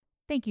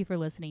Thank you for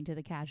listening to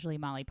the Casually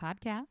Molly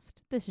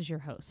podcast. This is your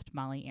host,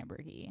 Molly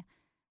Ambergy.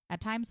 At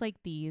times like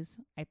these,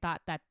 I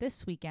thought that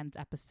this weekend's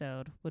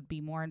episode would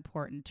be more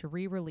important to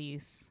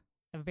re-release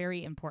a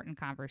very important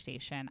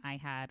conversation I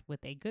had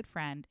with a good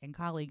friend and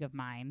colleague of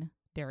mine,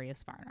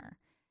 Darrious Varner.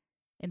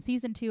 In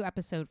Season 2,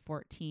 Episode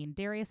 14,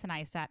 Darrious and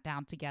I sat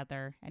down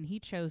together, and he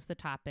chose the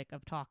topic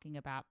of talking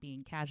about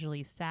being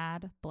casually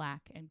sad,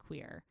 Black, and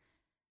queer.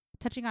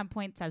 Touching on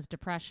points as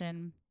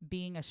depression,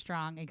 being a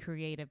strong and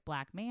creative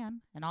Black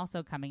man, and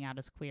also coming out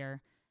as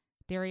queer,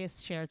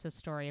 Darrious shares his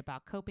story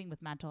about coping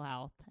with mental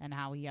health and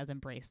how he has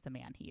embraced the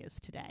man he is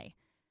today.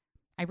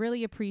 I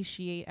really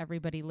appreciate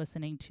everybody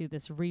listening to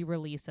this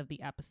re-release of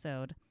the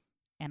episode,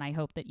 and I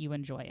hope that you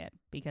enjoy it,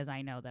 because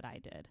I know that I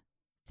did.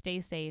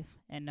 Stay safe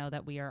and know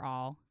that we are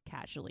all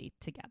casually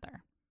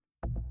together.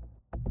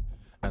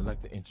 I'd like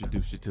to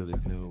introduce you to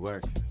this new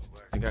work.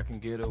 Think I can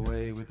get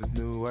away with this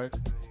new work?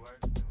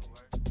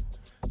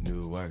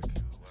 New work.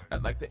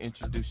 I'd like to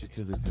introduce you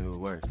to this new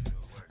work.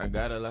 I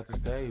got a lot to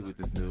say with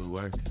this new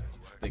work.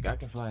 Think I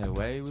can fly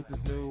away with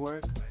this new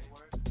work?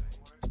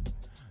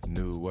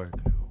 New work.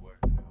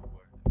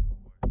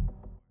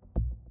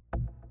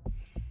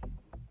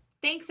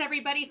 Thanks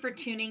everybody for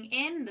tuning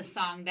in. The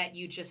song that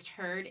you just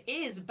heard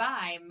is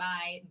by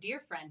my dear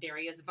friend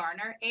Darrious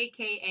Varner,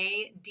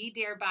 aka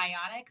D-Dare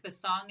Bionic. The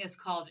song is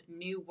called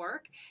New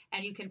Work,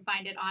 and you can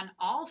find it on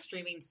all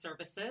streaming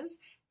services.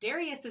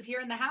 Darrious is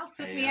here in the house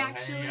with me,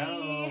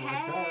 actually.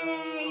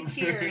 Hey,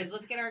 cheers.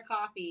 Let's get our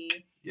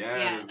coffee.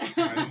 Yes,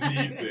 I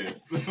need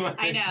this.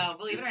 I know.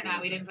 Believe it or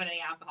not, we didn't put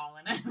any alcohol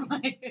in it.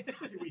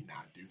 How did we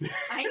not do that?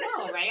 I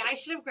know, right? I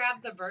should have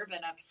grabbed the bourbon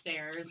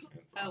upstairs.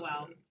 Oh,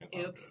 well.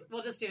 Oops.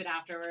 We'll just do it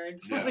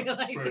afterwards. Yeah, for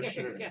there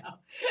sure. you go.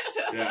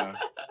 Yeah.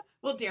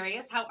 Well,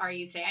 Darrious, how are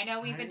you today? I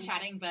know we've been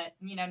chatting, but,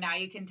 now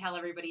you can tell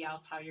everybody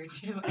else how you're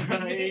doing.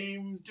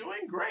 I'm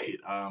doing great.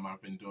 I've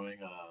been doing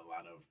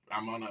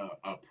I'm on a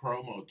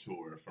promo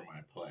tour for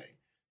my play.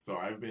 So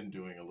I've been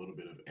doing a little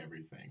bit of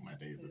everything. My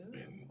days have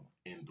been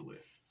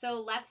endless.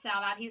 So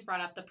now that he's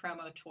brought up the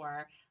promo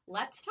tour,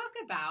 let's talk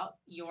about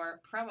your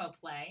promo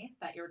play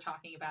that you're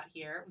talking about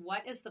here.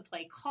 What is the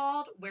play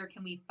called? Where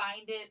can we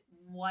find it?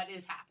 What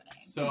is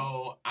happening?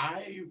 So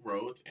I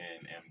wrote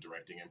and am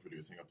directing and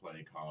producing a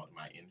play called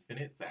My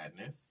Infinite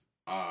Sadness.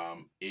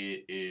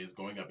 It is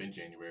going up in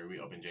January. We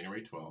open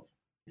January 12th.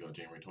 We go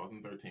January 12th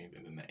and 13th,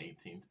 and then the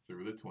 18th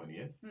through the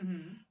 20th.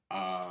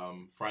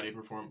 Mm-hmm.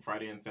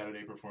 Friday and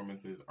Saturday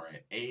performances are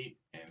at 8,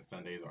 and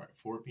Sundays are at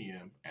 4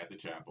 p.m. at the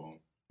chapel.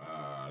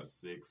 Let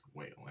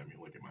me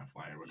look at my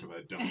flyer because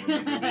I don't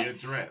remember the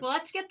address. Well,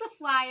 let's get the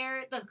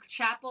flyer. The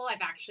chapel,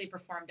 I've actually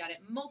performed at it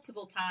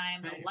multiple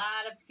times. Same.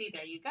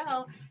 There you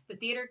go. The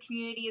theater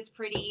community is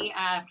pretty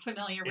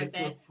familiar with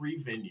it. It's a free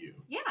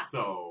venue. Yeah.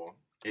 So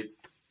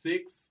it's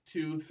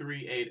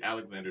 6238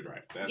 Alexander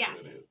Drive. That's what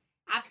it is.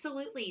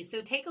 Absolutely.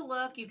 So take a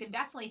look. You can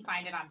definitely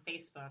find it on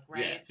Facebook,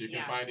 right? Yes, you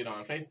can find it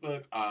on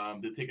Facebook.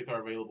 The tickets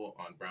are available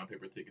on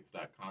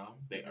brownpapertickets.com.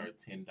 They are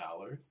 $10.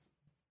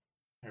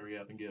 Hurry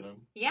up and get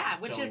them. Yeah,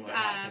 which is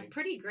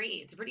pretty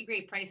great. It's a pretty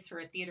great price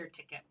for a theater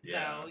ticket.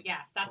 Yeah. So,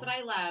 yes, that's what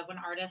I love when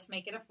artists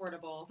make it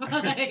affordable.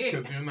 Because,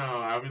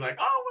 I'll be like,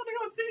 oh, I want to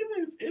go see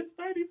this. It's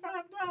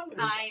 $35.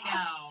 I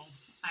know.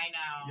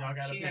 Y'all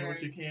got to pay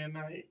what you can,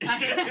 night.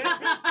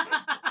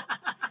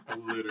 I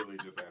literally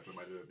just asked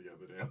somebody that the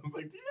other day. I was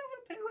like, do you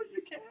ever pay what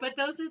you can? But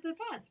those are the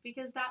best,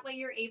 because that way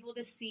you're able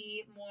to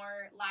see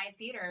more live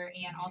theater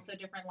and also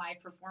different live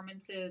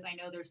performances. I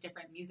know there's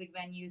different music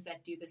venues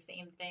that do the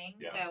same thing.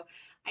 Yeah. So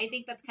I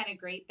think that's kind of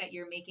great that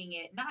you're making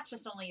it not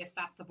just only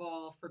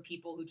accessible for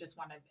people who just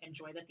want to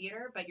enjoy the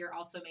theater, but you're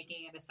also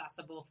making it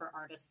accessible for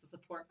artists to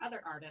support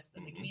other artists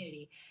in the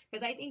community.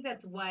 Because I think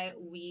that's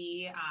what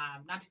we,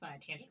 not to go on a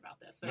tangent about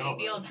this, but I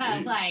feel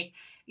that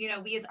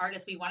we as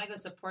artists, we want to go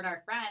support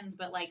our friends,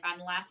 but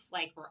unless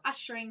we're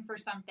ushering for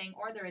something,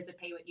 or there is a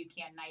pay what you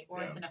can night,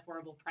 or it's an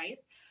affordable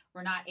price,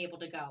 we're not able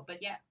to go.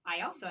 But yet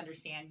I also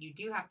understand you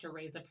do have to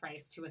raise a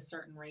price to a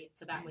certain rate,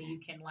 so that way you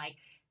can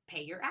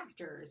pay your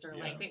actors, or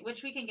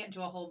which we can get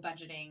into a whole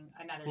budgeting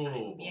another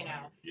time,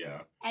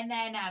 Yeah. And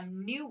then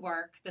New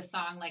Work, the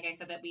song, like I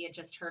said, that we had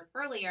just heard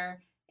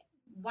earlier.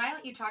 Why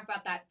don't you talk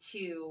about that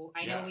too?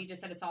 I know we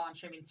just said it's all on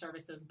streaming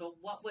services, but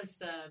what was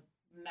the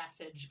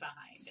message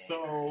behind it?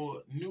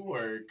 So New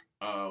Work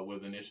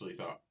was initially,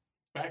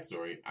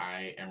 backstory,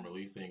 I am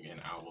releasing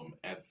an album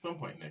at some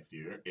point next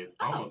year. It's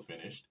almost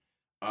finished.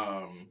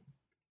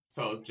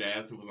 So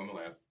Jazz, who was on the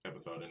last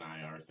episode, and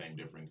I are Same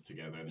Difference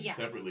together. And then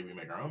separately, we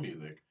make our own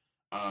music.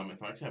 And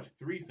so I actually have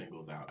 3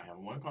 singles out. I have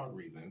one called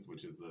Reasons,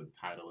 which is the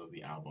title of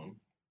the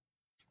album,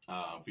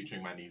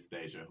 featuring my niece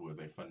Deja, who is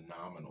a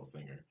phenomenal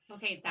singer.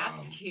 Okay,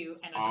 that's cute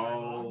and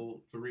adorable.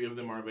 All 3 of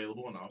them are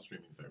available on all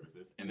streaming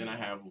services. And then I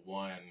have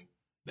one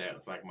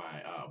that's like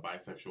my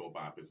bisexual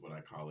bop is what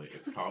I call it.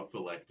 It's called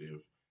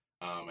Selective.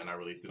 And I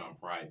released it on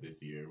Pride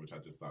this year, which I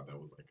just thought that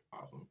was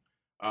awesome.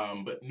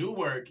 But New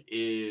Work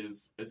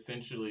is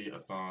essentially a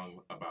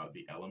song about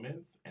the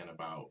elements and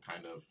about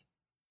kind of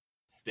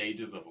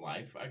stages of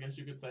life, I guess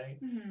you could say.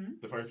 Mm-hmm.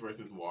 The first verse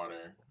is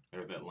water.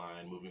 there's that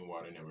line, moving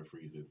water never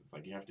freezes. It's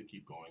like you have to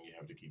keep going, you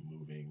have to keep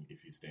moving.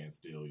 If you stand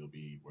still, you'll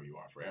be where you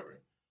are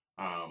forever.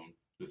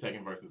 The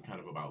second verse is kind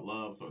of about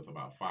love, so it's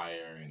about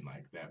fire and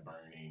like that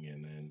burning,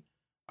 and then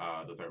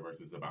the third verse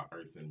is about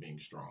earth and being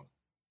strong.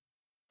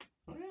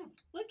 So yeah.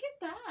 Look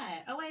at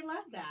that. Oh, I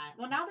love that.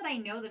 Well, now that I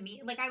know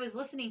like I was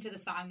listening to the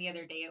song the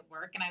other day at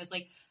work, and I was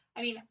like,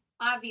 I mean,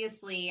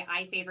 obviously,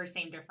 I favor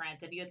Same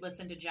Difference. If you had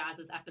listened to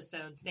Jazz's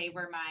episodes, they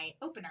were my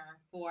opener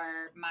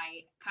for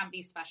my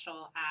comedy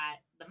special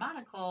at the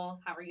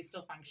Monocle, How Are You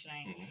Still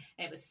Functioning? Mm-hmm.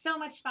 And it was so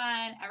much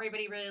fun.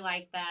 Everybody really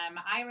liked them.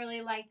 I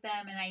really liked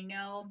them. And I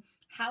know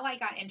how I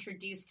got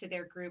introduced to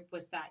their group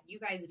was that you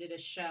guys did a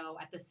show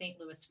at the St.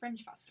 Louis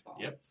Fringe Festival.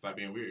 Yep, Stop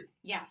Being Weird.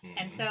 Yes. Mm-hmm.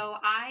 And so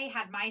I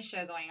had my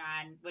show going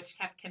on, which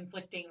kept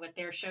conflicting with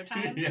their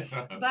showtime.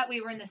 Yeah. But we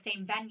were in the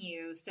same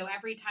venue. So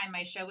every time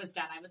my show was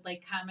done, I would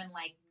like come and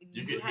like...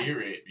 You could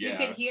hear it. Yeah. You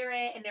could hear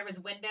it, and there was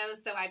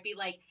windows. So I'd be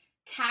like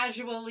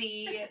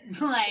casually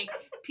like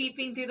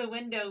peeping through the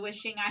window,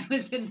 wishing I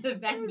was in the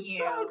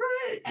venue. It's so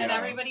great. And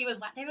everybody was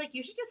like, they were like,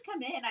 you should just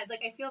come in. I was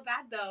like, I feel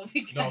bad though,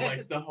 because no,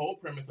 like the whole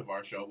premise of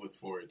our show was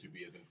for it to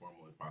be as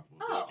informal as possible.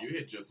 So if you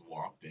had just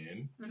walked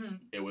in,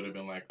 it would have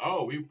been like,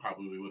 oh, we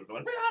probably would have been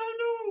like, we got a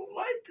new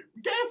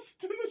like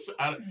guest in the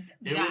show.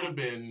 It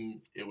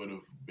would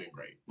have been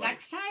great. Like,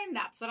 next time,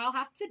 that's what I'll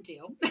have to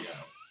do.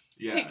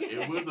 Yeah,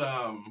 it was.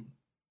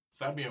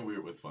 Stop Being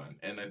Weird was fun,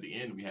 and at the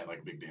end we had like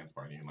a big dance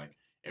party, and like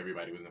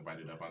everybody was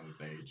invited up on the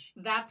stage.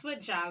 That's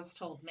what Jazz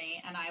told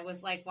me, and I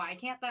was like, why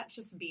can't that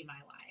just be my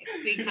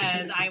life?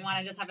 Because I want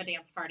to just have a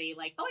dance party.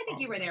 Like, oh, I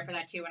think you were there for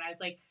that too. And I was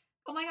like,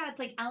 oh my God, it's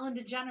like Ellen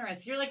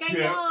DeGeneres. You're like, I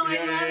know, I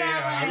love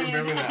Ellen. I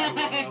remember that. I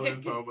love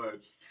Ellen so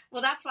much.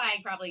 Well, that's why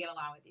I probably get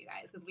along with you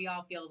guys, because we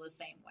all feel the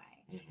same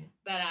way. Mm-hmm.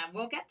 But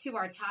we'll get to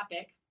our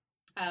topic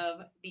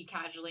of the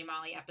Casually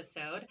Molly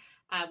episode.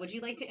 Would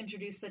you like to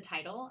introduce the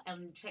title?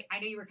 And I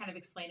know you were kind of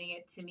explaining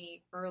it to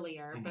me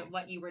earlier, but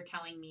what you were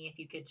telling me, if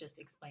you could just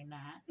explain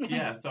that.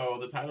 Yeah, so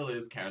the title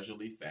is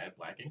Casually Sad,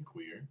 Black, and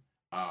Queer.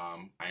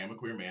 I am a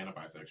queer man, a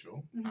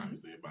bisexual,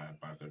 obviously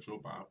a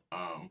bisexual bop.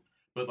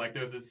 But like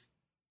there's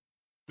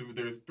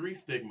three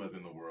stigmas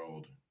in the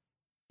world: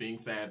 being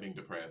sad, being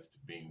depressed,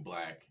 being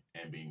black,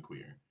 and being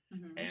queer.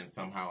 And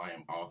somehow I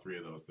am all three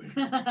of those things.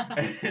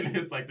 And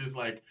it's like this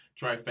like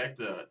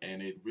trifecta,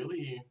 and it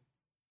really,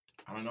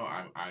 I don't know,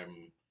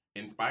 I'm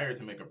inspired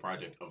to make a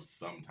project of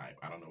some type.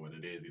 I don't know what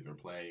it is, either a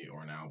play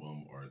or an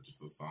album or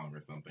just a song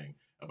or something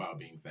about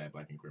being sad,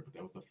 black, and queer. But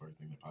that was the first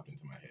thing that popped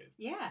into my head.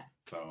 Yeah.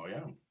 So,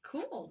 yeah.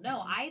 Cool.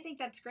 No, I think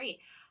that's great.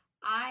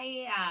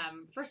 I,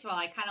 first of all,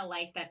 I kind of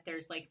like that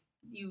there's like,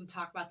 you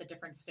talk about the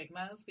different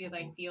stigmas, because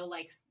I feel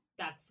like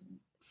that's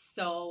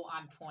so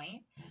on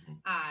point.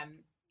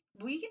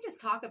 We can just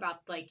talk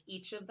about like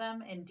each of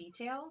them in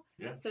detail.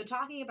 Yeah. So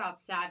talking about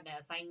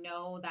sadness, I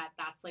know that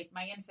that's like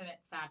My Infinite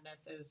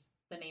Sadness is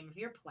the name of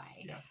your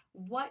play. Yeah.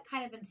 What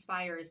kind of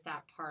inspires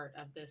that part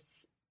of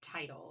this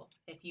title?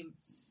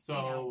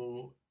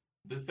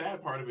 The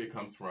sad part of it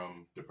comes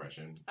from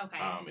depression. Okay.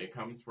 It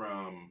comes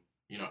from,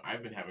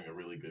 I've been having a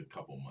really good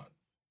couple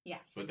months.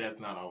 Yes. But that's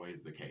not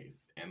always the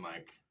case. And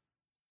like,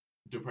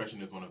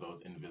 depression is one of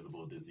those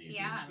invisible diseases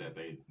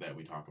that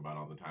we talk about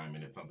all the time,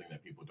 and it's something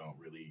that people don't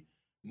really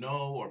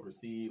know or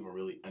perceive or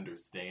really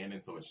understand,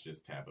 and so it's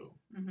just taboo.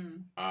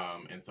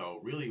 And so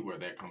really where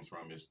that comes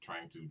from is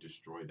trying to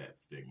destroy that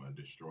stigma,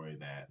 destroy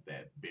that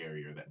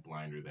barrier, that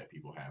blinder that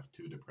people have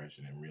to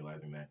depression, and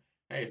realizing that,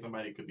 hey,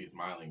 somebody could be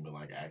smiling, but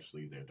like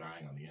actually they're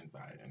dying on the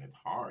inside, and it's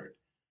hard.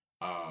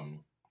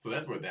 So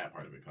that's where that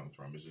part of it comes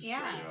from. It's just straight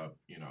up,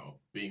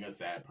 being a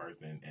sad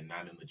person and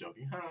not in the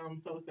joking, I'm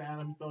so sad,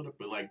 I'm so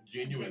but like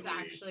genuinely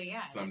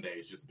some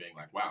days just being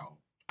like, wow,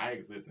 I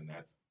exist, and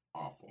that's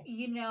awful.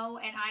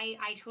 And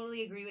I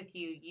totally agree with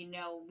you.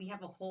 We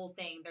have a whole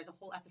thing. There's a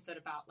whole episode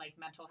about like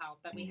mental health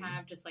that we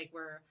have, just like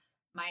where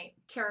my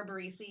Cara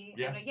Barisi,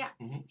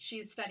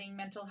 she's studying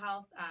mental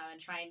health and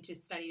trying to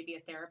study to be a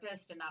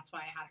therapist, and that's why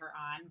I had her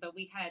on. But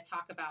we kind of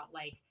talk about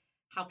like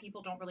how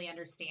people don't really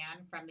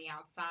understand from the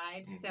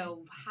outside.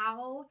 So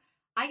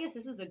I guess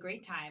this is a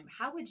great time.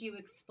 How would you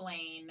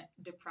explain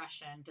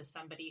depression to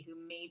somebody who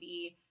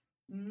maybe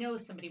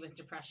knows somebody with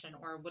depression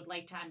or would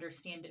like to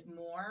understand it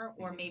more,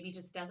 or maybe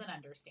just doesn't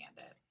understand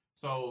it?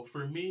 So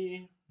for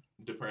me,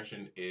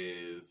 depression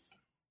is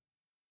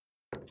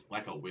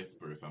like a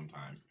whisper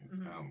sometimes.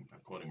 I'm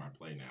quoting my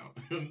play now.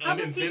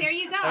 See, there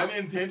you go.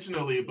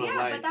 Unintentionally, but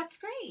but that's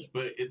great.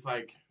 But it's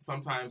like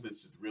sometimes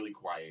it's just really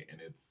quiet,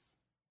 and it's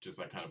just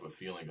like kind of a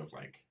feeling of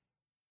like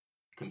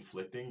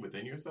conflicting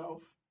within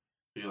yourself.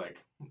 So you're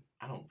like,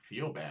 I don't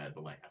feel bad,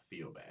 but like I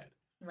feel bad.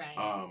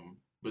 Right.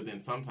 But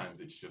then sometimes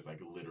it's just like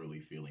literally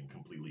feeling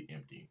completely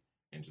empty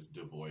and just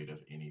devoid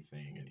of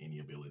anything and any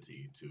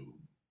ability to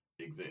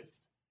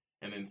exist.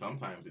 And then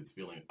sometimes it's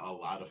feeling a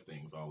lot of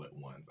things all at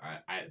once.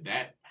 I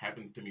that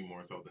happens to me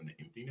more so than the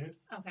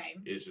emptiness. Okay.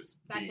 It's just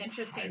that's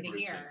interesting to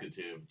hear.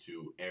 Hypersensitive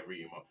to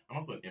every emotion. I'm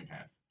also an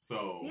empath.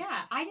 So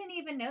yeah, I didn't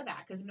even know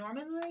that, because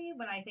normally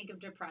when I think of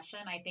depression,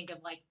 I think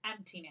of like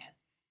emptiness.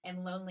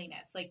 and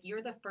loneliness. Like,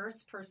 you're the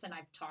first person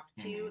I've talked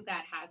to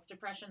that has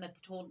depression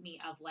that's told me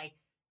of, like,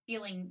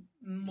 feeling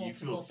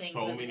multiple things. You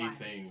feel so many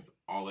things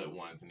all at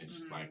once, and it's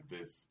just like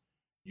this.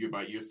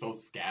 You're so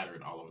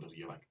scattered all over.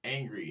 You're like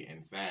angry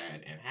and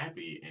sad and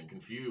happy and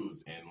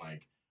confused, and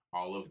like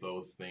all of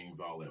those things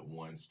all at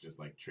once just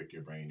like trick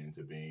your brain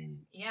into being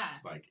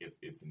like it's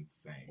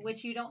insane.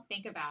 Which you don't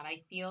think about.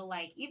 I feel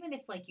like even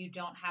if like you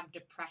don't have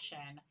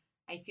depression,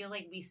 I feel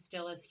like we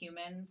still as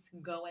humans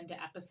go into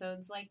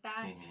episodes like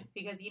that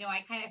because, you know,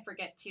 I kind of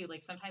forget too,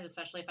 like sometimes,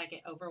 especially if I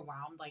get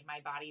overwhelmed, like my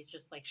body's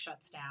just like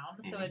shuts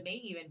down. So it may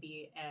even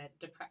be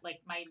like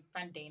my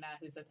friend Dana,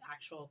 who's an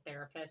actual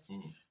therapist,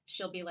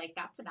 she'll be like,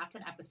 that's an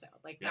episode.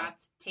 Like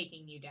that's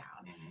taking you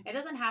down. It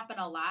doesn't happen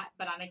a lot,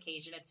 but on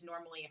occasion it's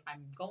normally if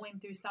I'm going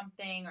through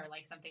something or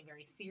like something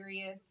very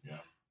serious.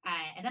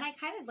 And then I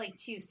kind of like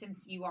too,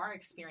 since you are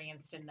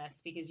experienced in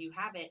this because you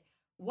have it,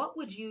 what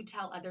would you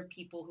tell other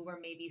people who are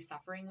maybe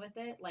suffering with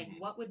it? Like,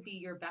 what would be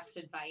your best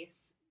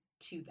advice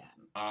to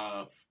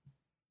them?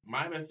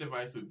 My best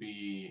advice would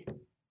be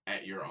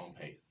at your own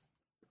pace.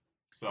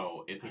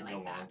 So it took me a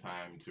long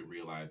time to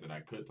realize that I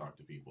could talk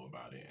to people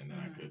about it, and then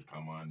I could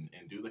come on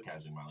and do the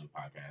Casually Molly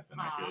podcast, and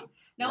I could.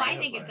 No, I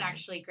think it's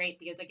actually great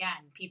because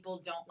again,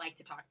 people don't like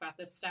to talk about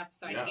this stuff,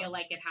 so I feel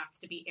like it has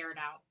to be aired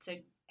out to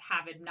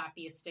have it not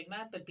be a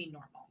stigma, but be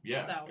normal.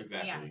 Yeah, so,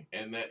 exactly.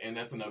 Yeah. And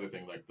that's another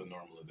thing, like the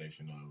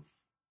normalization of.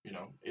 You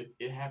know,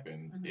 it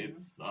happens. It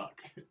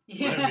sucks.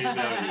 Let me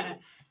tell you,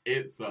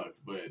 it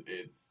sucks. But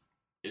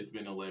it's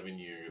been 11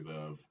 years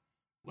of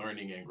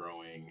learning and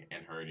growing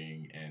and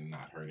hurting and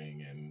not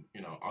hurting and,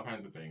 you know, all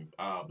kinds of things.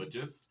 But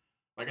just,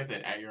 like I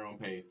said, at your own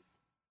pace.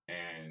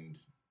 And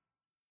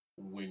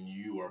when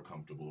you are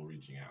comfortable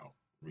reaching out,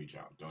 reach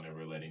out. Don't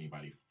ever let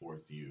anybody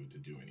force you to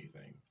do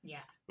anything.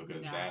 Yeah.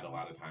 Because that a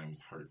lot of times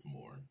hurts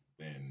more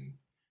than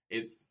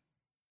it's.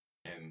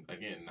 And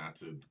again, not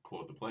to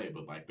quote the play,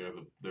 but like there's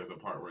a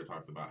part where it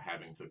talks about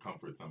having to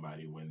comfort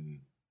somebody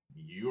when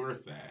you're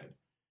sad,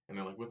 and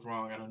they're like, "What's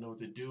wrong? I don't know what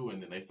to do," and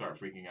then they start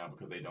freaking out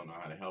because they don't know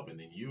how to help, and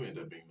then you end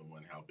up being the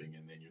one helping,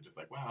 and then you're just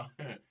like, "Wow,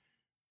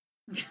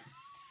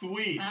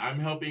 sweet, I'm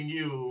helping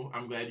you.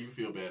 I'm glad you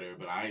feel better,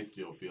 but I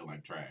still feel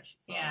like trash."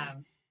 So,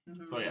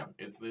 so yeah,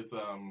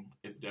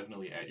 it's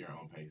definitely at your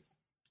own pace.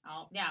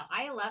 Oh yeah,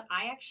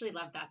 I actually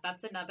love that.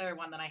 That's another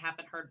one that I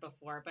haven't heard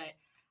before, but.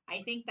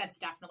 I think that's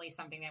definitely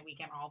something that we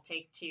can all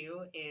take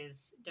too is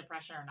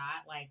depression or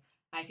not. Like,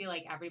 I feel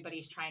like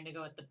everybody's trying to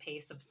go at the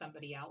pace of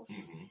somebody else.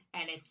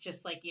 And it's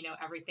just like, you know,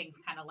 everything's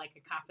kind of like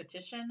a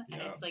competition.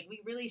 And it's like,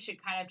 we really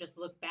should kind of just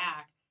look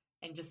back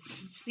and just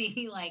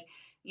see like,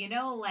 you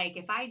know, like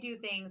if I do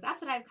things,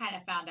 that's what I've kind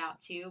of found out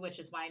too, which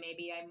is why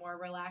maybe I'm more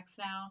relaxed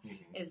now,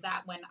 is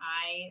that when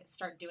I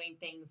start doing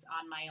things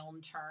on my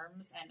own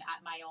terms and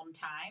at my own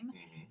time,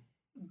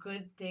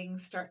 good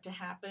things start to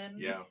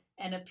happen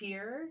and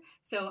appear.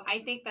 So I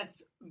think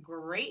that's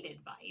great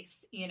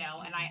advice, you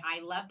know, and I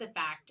love the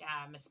fact,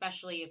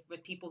 especially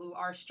with people who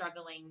are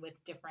struggling with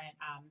different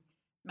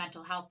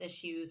mental health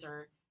issues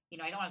or, you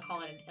know, I don't want to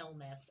call it an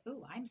illness.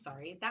 Oh, I'm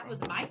sorry. That was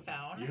my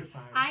phone. You're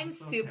fine. I'm it's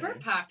super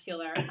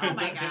popular. Oh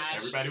my gosh.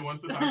 Everybody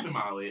wants to talk to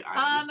Molly.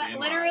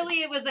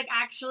 Literally, it was like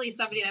actually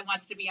somebody that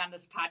wants to be on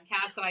this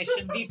podcast, so I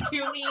shouldn't be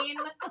too mean.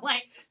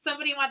 Like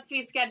somebody wants to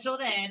be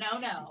scheduled in. Oh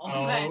no.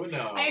 Oh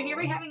no. Here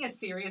we're having a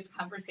serious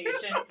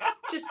conversation,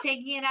 just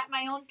taking it at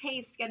my own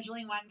pace,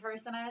 scheduling one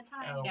person at a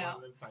time. One no. at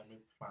a time,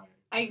 it's fine.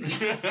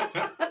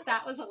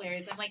 That was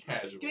hilarious. I'm like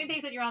doing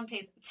things at your own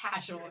pace,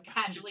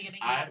 casually getting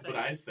But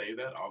I say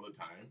that all the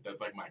time. That's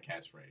like my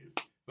catchphrase.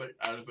 It's like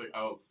I was like,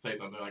 I'll say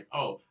something like,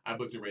 "Oh, I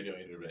booked a radio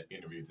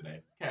interview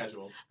today."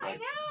 Casual. Like,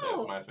 I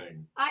know. That's my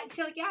thing. I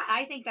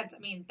think that's. I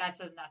mean, that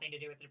has nothing to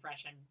do with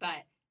depression.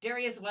 But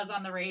Darrious was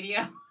on the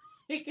radio.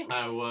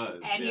 I was,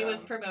 and he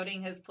was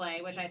promoting his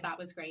play, which I thought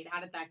was great. How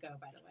did that go,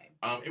 by the way?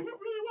 It went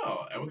really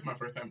well. It was my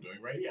first time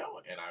doing radio,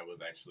 and I was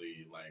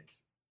actually like.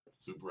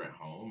 Super at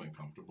home and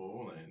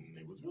comfortable, and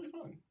it was really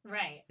fun.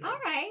 Right. Yeah. All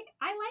right.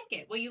 I like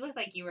it. Well, you look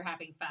like you were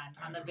having fun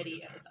on the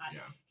videos.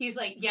 He's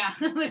like,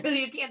 literally,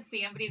 you can't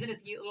see him, but he's in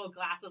his cute little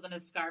glasses and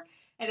his scarf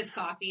and his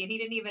coffee, and he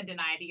didn't even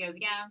deny it. He goes,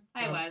 "Yeah,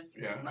 I was."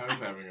 Yeah, I was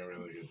having a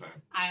really good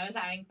time. I was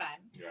having fun.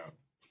 Yeah.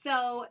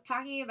 So,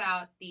 talking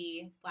about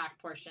the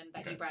Black portion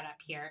that you brought up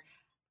here,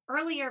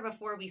 earlier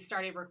before we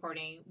started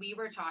recording, we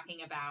were talking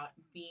about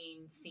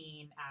being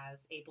seen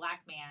as a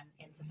Black man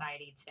in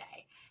society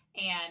today.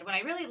 And what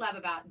I really love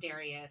about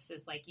Darrious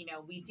is, like, you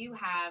know, we do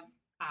have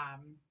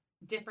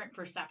different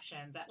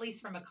perceptions, at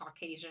least from a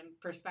Caucasian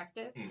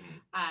perspective.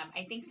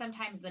 I think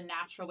sometimes the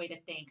natural way to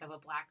think of a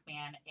Black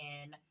man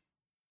in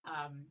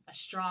a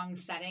strong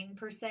setting,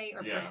 per se,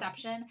 or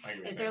perception,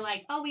 is they're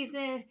like, oh, he's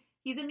in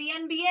the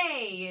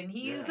NBA, and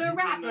he's a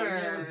rapper.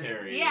 In the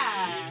military.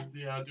 Yeah. He's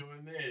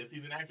doing this.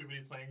 He's an actor, but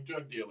he's playing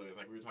drug dealers,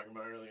 like we were talking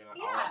about earlier, and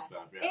all that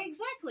stuff. Yeah,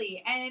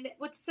 exactly. And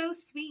what's so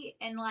sweet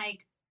and,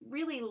 like,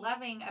 really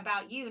loving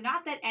about you,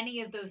 not that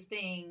any of those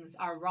things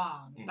are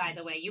wrong, by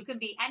the way. You can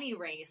be any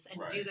race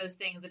and do those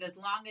things, and as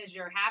long as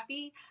you're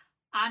happy,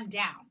 I'm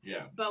down.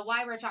 Yeah. But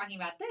why we're talking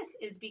about this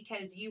is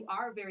because you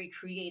are very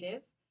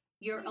creative.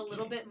 You're a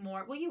little bit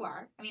more, well, you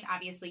are. I mean,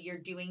 obviously you're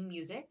doing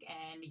music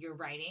and you're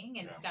writing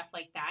and stuff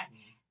like that.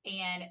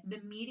 And the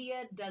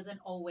media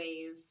doesn't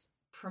always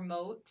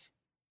promote,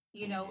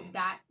 you know,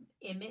 that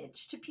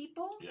image to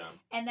people. Yeah.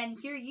 And then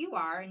here you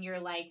are and you're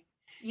like,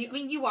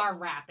 you are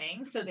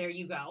rapping, so there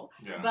you go.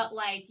 Yeah. But,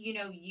 like, you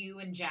know, you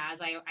and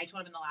Jazz, I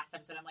told him in the last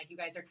episode, I'm like, you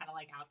guys are kind of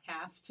like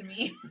outcasts to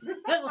me.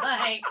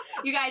 Like,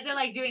 you guys are,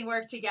 like, doing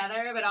work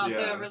together, but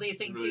also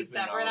releasing two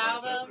separate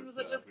albums,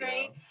 which is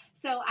great. Yeah.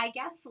 So I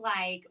guess,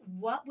 like,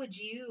 what would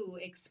you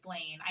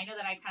explain? I know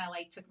that I kind of,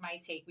 like, took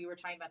my take. We were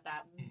talking about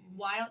that.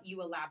 Why don't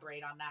you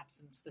elaborate on that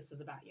since this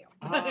is about you?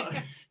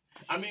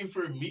 I mean,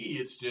 for me,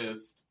 it's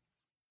just,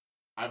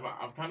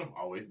 I've kind of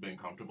always been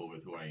comfortable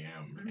with who I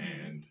am,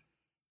 and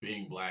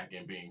being Black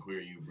and being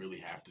queer, you really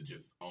have to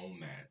just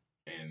own that.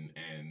 And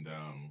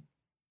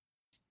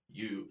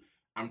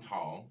I'm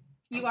tall.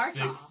 You are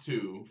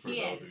 6'2", for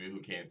those of you who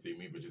can't see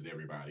me, which is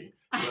everybody.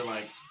 But,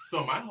 like,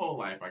 so my whole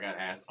life I got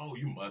asked, oh,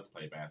 you must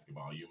play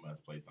basketball. You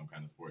must play some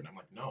kind of sport. And I'm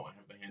like, no, I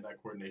have the hand-eye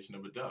coordination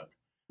of a duck.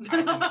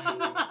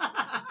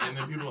 And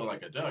then people are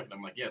like, a duck? And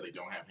I'm like, yeah, they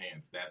don't have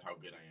hands. That's how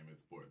good I am at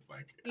sports.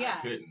 Like, I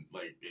couldn't.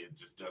 Like, it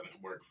just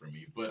doesn't work for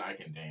me. But I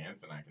can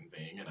dance, and I can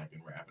sing, and I can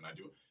rap, and I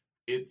do.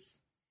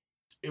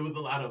 It was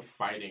a lot of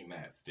fighting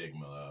that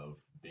stigma of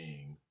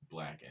being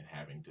Black and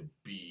having to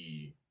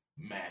be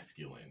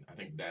masculine. I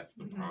think that's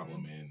the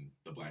problem in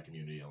the Black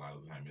community a lot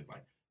of the time, is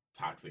like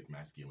toxic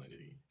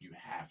masculinity. You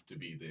have to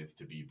be this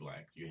to be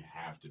Black. You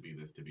have to be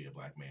this to be a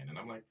Black man. And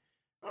I'm like,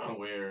 I'll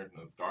wear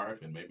a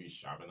scarf and maybe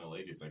shop in the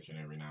ladies section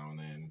every now and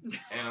then,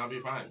 and I'll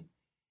be fine.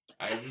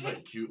 I have these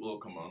like cute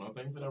little kimono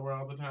things that I wear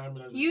all the time,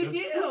 and they're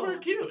super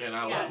cute, and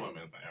I love them.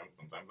 And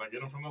sometimes I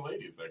get them from the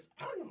ladies section.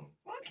 I don't know.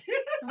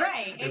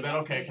 Right. Is that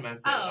okay? Can I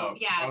say? Oh,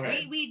 yeah.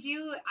 Okay. We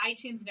do.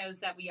 iTunes knows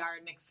that we are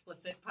an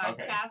explicit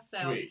podcast,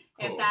 so sweet.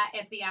 Cool.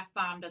 if the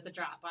F-bomb does a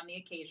drop on the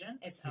occasion,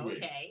 it's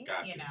okay.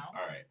 Gotcha. You know.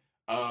 All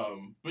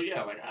right. But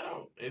yeah, like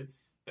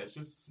that's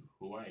just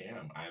who I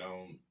am. I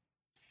don't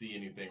see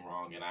anything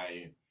wrong, and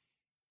I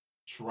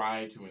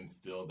try to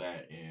instill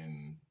that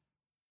in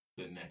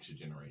the next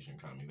generation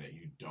coming, that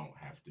you don't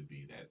have to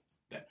be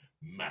that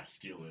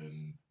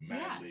masculine,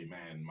 manly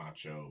man,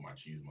 macho,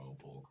 machismo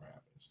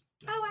bullcrap.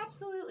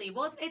 Absolutely.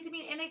 Well, it's I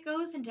mean, and it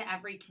goes into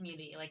every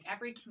community. Like,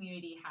 every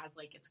community has,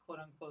 like, its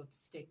quote-unquote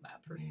stigma,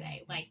 per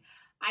se. Like,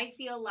 I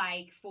feel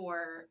like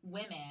for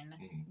women,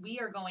 we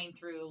are going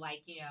through,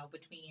 like, you know,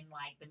 between,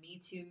 like, the Me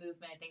Too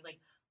movement and things, like,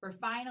 we're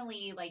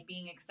finally, like,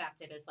 being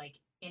accepted as, like,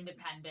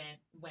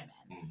 independent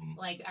women.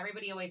 Like,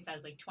 everybody always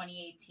says, like,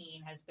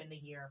 2018 has been the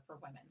year for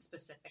women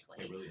specifically.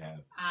 It really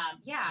has.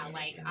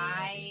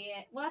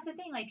 Well, that's the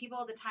thing. Like, people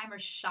all the time are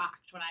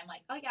shocked when I'm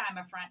like, oh yeah, I'm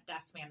a front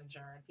desk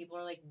manager, and people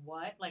are like,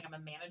 what? Like, I'm a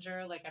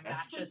manager? Like, I'm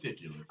that's not just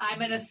ridiculous.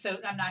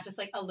 I'm not just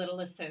like a little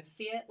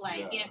associate.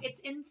 Like, you know, it's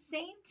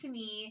insane to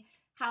me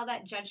how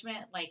that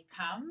judgment, like,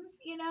 comes,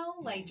 you know,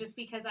 like, just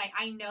because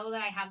I know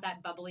that I have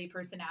that bubbly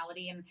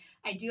personality, and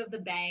I do have the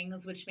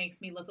bangs, which makes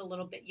me look a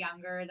little bit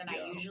younger than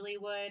I usually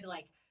would.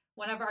 Like,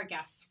 one of our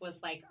guests was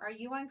like, are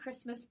you on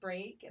Christmas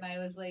break? And I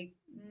was like,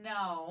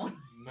 no.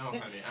 No,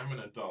 honey, I'm an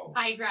adult.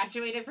 I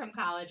graduated from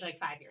college like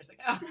 5 years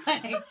ago.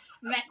 Like,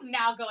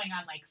 now going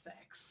on like 6.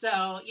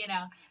 So, you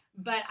know,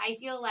 but I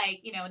feel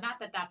like, you know, not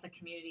that that's a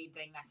community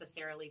thing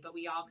necessarily, but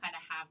we all kind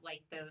of have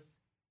like those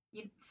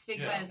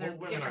stigmas or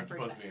women different are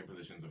supposed to be in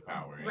positions of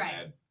power.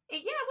 Right. Which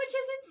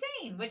is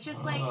insane. Which is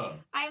like,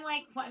 I'm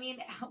like, I mean,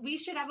 we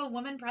should have a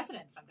woman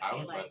president someday. I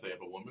was about to say,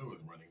 if a woman was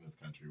running this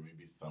country, we'd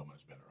be so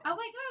much better off. Oh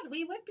my God,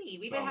 we would be.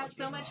 We would have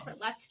so much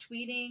less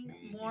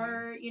tweeting,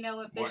 more, you know,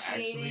 officiating. More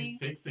actually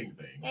fixing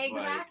things.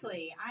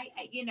 Exactly.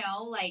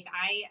 Like,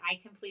 I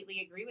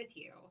completely agree with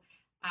you.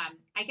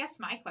 I guess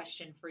my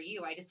question for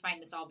you, I just find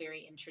this all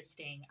very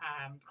interesting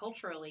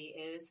culturally,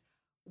 is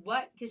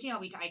because, you know,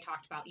 I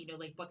talked about, you know,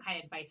 like, what kind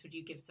of advice would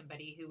you give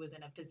somebody who was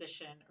in a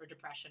position or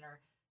depression,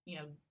 or, you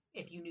know,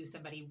 if you knew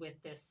somebody with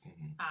this,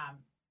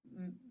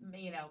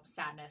 you know,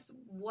 sadness,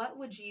 what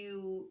would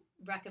you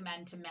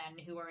recommend to men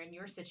who are in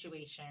your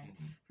situation,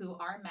 who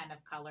are men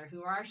of color,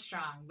 who are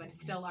strong, but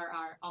still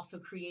are also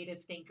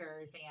creative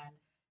thinkers and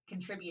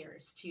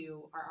contributors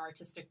to our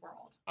artistic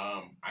world?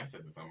 I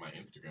said this on my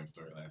Instagram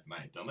story last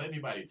night. Don't let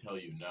anybody tell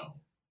you no.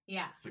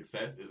 Yeah.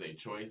 Success is a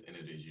choice, and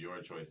it is your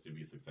choice to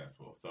be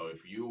successful. So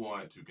if you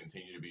want to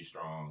continue to be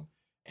strong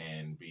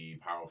and be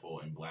powerful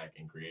and Black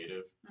and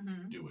creative,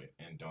 do it.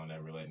 And don't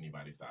ever let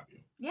anybody stop you.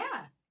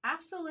 Yeah,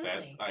 absolutely.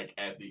 That's like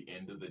at the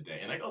end of the day.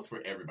 And that goes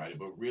for everybody,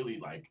 but really,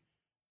 like,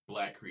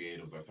 Black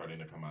creatives are starting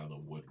to come out of the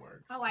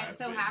woodworks. Oh, I'm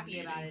so happy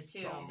about it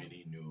too. So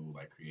many new,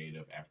 like,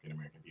 creative African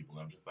American people.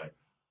 And I'm just like,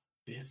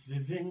 this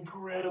is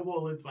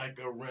incredible. It's like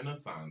a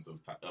renaissance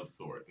of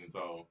sorts. And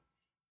so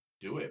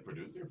do it.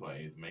 Produce your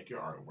plays, make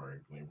your artwork,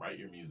 like, write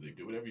your music,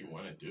 do whatever you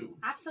want to do.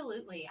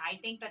 Absolutely. I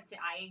think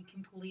I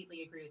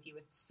completely agree with you.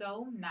 It's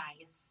so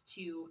nice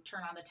to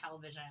turn on the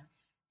television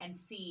and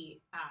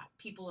see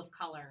people of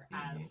color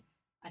as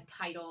a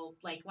title,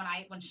 like when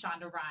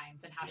Shonda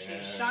rhymes and how she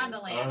has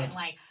Shondaland, and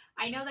like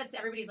I know that's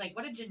everybody's like,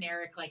 what a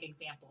generic like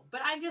example,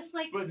 but I'm just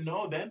like, but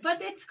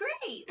it's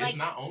great. It's like,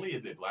 not only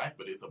is it black,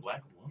 but it's a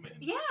black woman.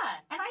 Yeah,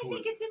 and I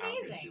think it's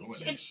amazing,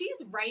 and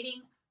she's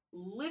writing.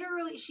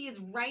 Literally, she is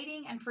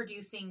writing and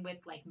producing with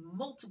like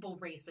multiple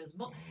races.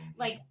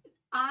 Like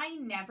I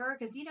never,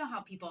 because you know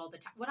how people all the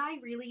time. What I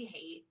really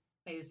hate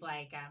is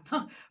like,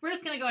 we're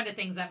just gonna go into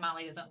things that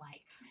Molly doesn't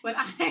like. But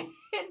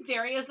and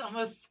Darrious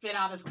almost spit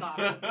out his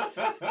coffee.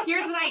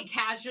 Here's what I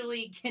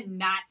casually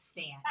cannot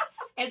stand: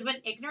 is when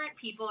ignorant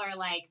people are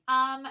like,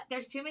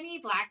 there's too many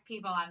black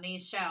people on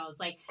these shows.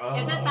 Like,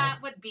 isn't that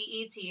what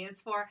BET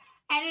is for?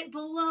 And it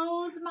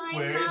blows my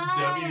Where's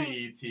mind.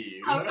 WET?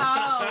 Oh,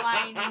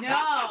 I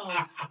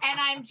know. And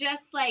I'm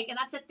just like, and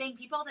that's the thing,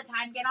 people all the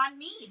time get on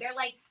me. They're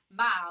like,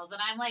 Miles, and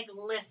I'm like,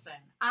 listen,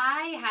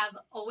 I have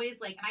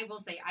always like, and I will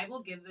say, I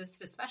will give this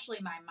to especially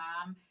my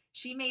mom.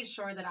 She made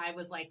sure that I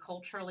was like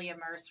culturally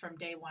immersed from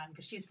day one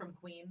because she's from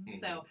Queens.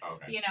 So,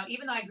 you know,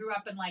 even though I grew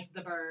up in like the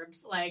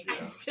burbs, like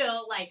I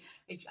still like,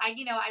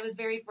 I was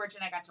very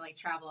fortunate. I got to like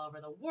travel over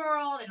the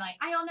world and like,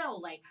 I don't know,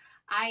 like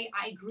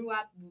I grew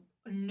up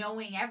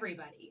knowing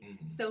everybody.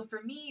 So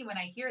for me, when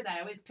I hear that,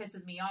 it always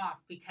pisses me off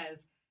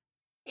because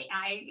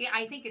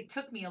I think it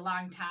took me a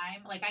long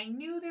time. Like I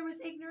knew there was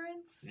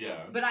ignorance,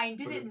 but I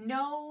didn't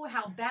know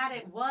how bad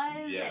it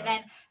was. And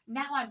then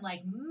now I'm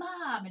like,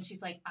 Mom, and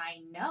she's like,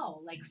 I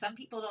know. Like some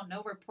people don't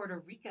know where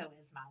Puerto Rico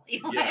is,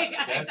 Molly. Like,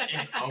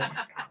 oh my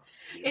god,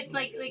 it's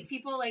like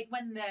people like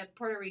when the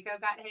Puerto Rico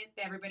got hit,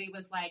 everybody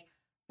was like,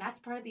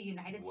 that's part of the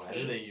United States. Why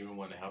do they even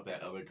want to help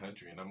that other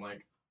country? And I'm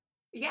like,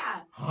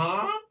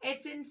 huh?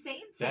 It's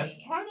insane to That's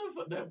me. part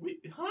of that.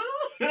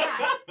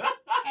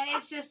 And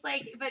it's just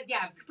like, but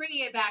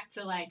bringing it back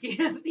to like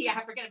the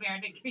African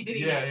American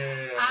community.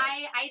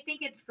 I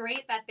think it's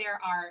great that there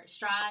are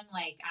strong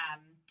like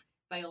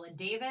Viola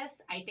Davis.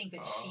 I think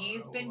that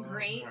she's been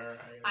great.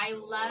 I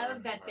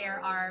love that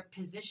there are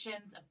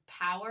positions of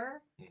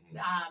power.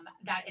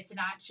 That it's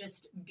not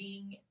just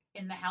being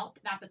in The Help.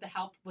 Not that The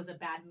Help was a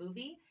bad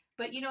movie,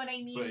 but you know what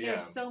I mean. But,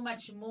 there's so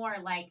much more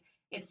like.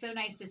 It's so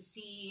nice to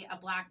see a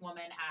black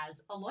woman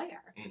as a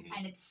lawyer.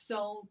 And it's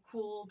so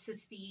cool to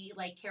see,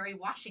 like, Kerry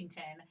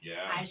Washington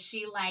as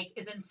she, like,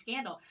 is in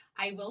Scandal.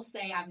 I will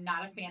say I'm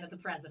not a fan of the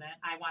president.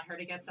 I want her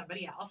to get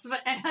somebody else. But,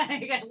 and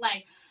I,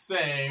 like...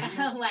 Same.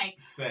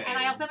 Same. And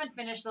I also haven't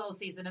finished the whole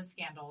season of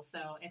Scandal.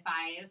 So if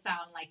I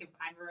sound like if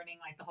I'm ruining,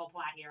 like, the whole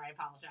plot here, I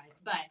apologize.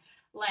 But,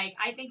 like,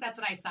 I think that's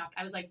when I stopped.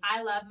 I was like,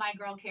 I love my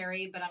girl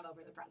Kerry, but I'm over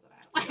the president.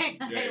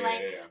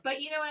 But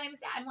you know what I'm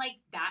saying? I'm like,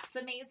 that's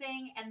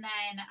amazing. And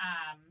then,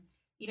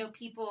 you know,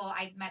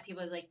 I've met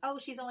people who's like, oh,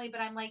 she's only, but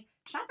I'm like,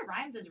 Shonda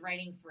Rhimes is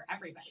writing for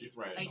everybody. She's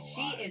writing like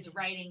she is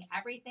writing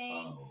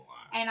everything.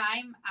 And I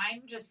am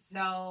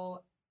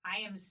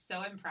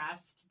so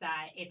impressed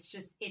that it's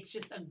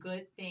just a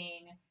good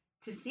thing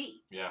to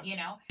see. You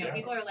know,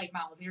 people are like,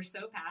 Miles, you're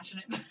so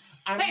passionate.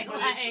 I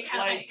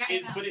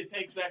mean, but it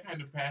takes that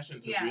kind of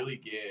passion to really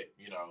get,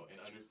 you know, an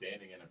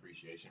understanding and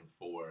appreciation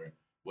for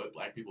what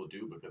black people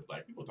do, because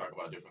black people talk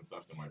about different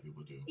stuff than white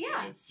people do.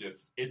 And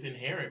it's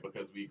inherent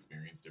because we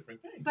experience different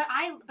things. But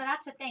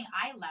that's the thing.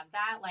 I love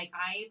that. Like,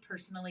 I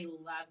personally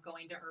love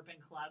going to urban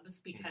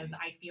clubs because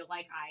I feel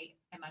like I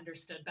am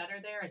understood better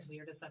there, as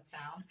weird as that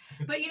sounds.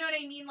 But you know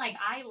what I mean? Like,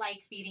 I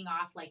like feeding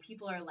off, like,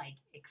 people are, like,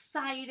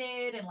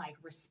 excited and, like,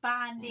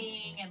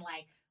 responding and,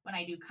 like, when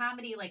I do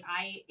comedy, like,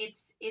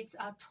 it's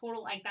a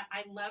total, like, that.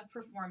 I love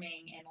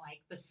performing in,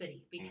 like, the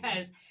city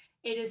because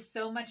it is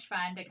so much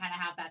fun to kind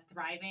of have that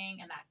thriving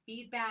and that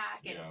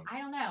feedback. And I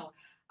don't know.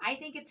 I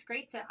think it's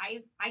great to,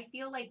 I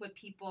feel like what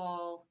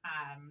people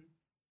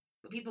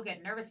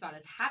get nervous about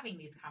is having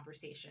these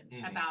conversations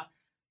about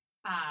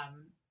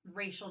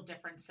racial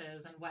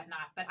differences and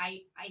whatnot. But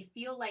I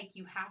feel like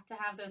you have to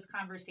have those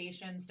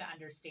conversations to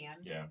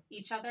understand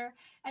each other.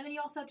 And then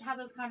you also have to have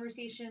those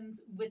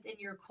conversations within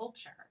your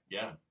culture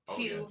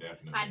to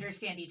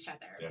understand each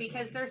other.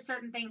 Because there's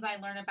certain things I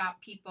learn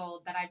about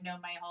people that I've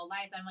known my whole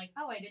life. I'm like,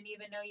 oh, I didn't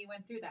even know you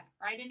went through that.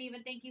 Or I didn't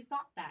even think you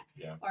thought that.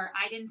 Or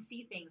I didn't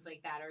see things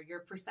like that. Or your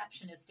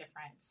perception is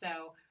different.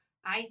 So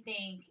I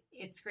think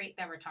it's great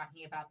that we're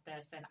talking about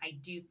this, and I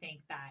do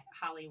think that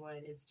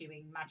Hollywood is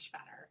doing much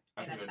better.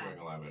 I think they're doing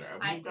a lot better.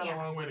 We've got a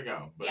long way to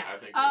go, but I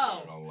think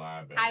they're doing a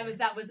lot better.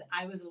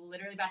 I was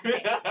literally about to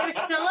say, there's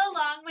still a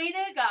long way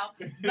to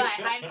go, but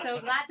I'm so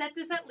glad that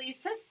this at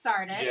least has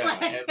started.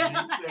 At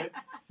least there's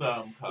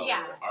some color.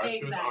 Our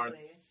schools aren't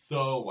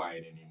so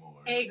white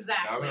anymore.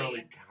 Now they're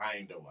only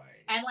kind of white.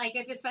 And like,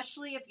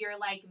 especially if you're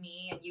like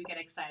me and you get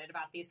excited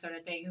about these sort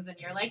of things and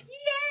you're like,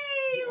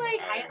 yay!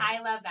 I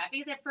love that,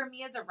 because for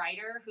me as a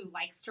writer who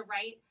likes to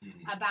write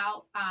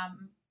about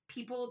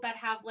people that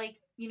have like,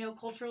 you know,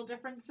 cultural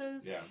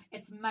differences,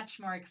 it's much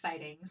more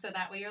exciting. So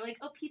that way you're like,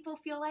 oh, people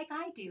feel like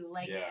I do.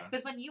 Like,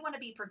 because when you want to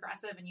be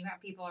progressive and you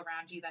have people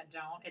around you that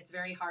don't, it's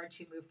very hard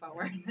to move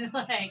forward.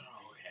 Like,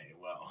 okay,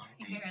 well,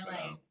 you're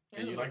like,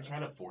 can you like try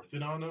to force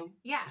it on them?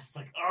 It's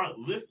like,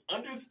 let's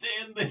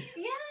understand this.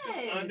 Yes.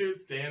 Just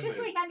understand just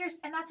this. Like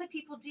and that's what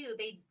people do.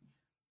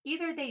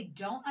 either they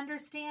don't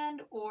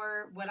understand,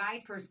 or what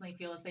I personally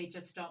feel is they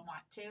just don't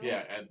want to.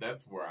 Yeah, and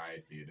that's where I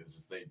see it. It's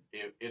just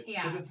it's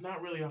because it's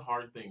not really a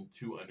hard thing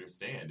to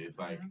understand. It's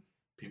like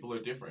people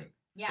are different.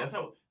 Yeah,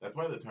 that's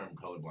why the term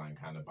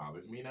colorblind kind of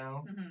bothers me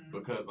now,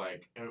 because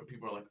like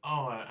people are like,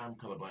 oh, I'm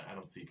colorblind, I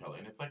don't see color,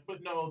 and it's like,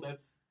 but no,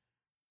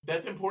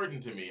 that's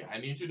important to me. I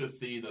need you to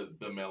see the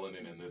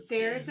melanin in this.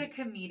 There's skin. a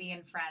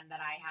comedian friend that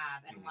I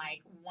have, and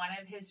like one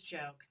of his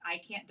jokes, I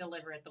can't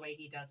deliver it the way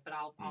he does, but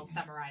I'll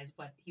summarize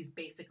what he's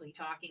basically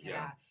talking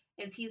about.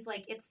 Is he's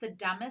like, it's the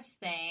dumbest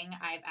thing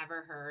I've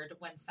ever heard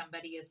when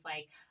somebody is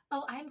like,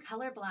 oh, I'm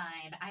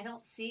colorblind, I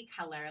don't see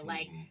color.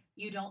 Like,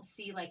 you don't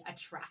see like a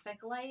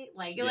traffic light.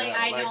 Like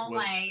I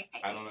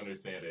don't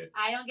understand it.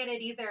 I don't get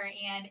it either.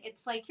 And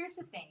it's like, here's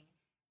the thing.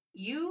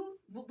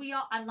 We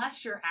all,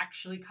 unless you're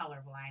actually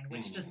colorblind,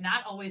 which does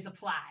not always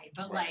apply,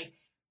 but like,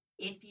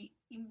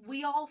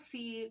 we all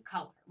see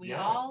color. We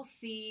all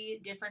see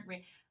different,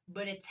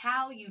 but it's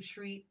how you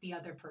treat the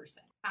other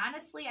person.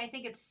 Honestly, I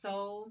think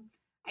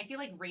I feel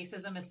like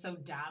racism is so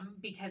dumb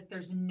because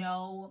there's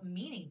no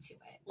meaning to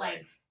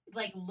it.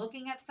 Like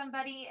looking at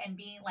somebody and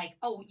being like,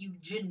 oh,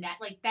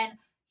 then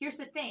here's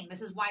the thing.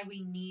 This is why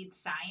we need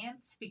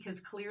science, because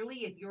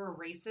clearly if you're a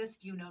racist,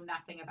 you know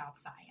nothing about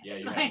science. Yeah,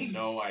 you have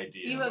no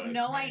idea. You have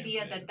no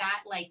idea that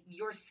like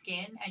your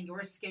skin and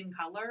your skin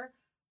color,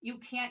 you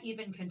can't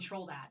even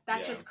control that.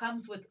 That just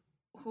comes with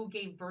who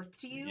gave birth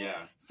to you.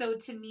 Yeah. So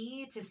to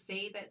me, to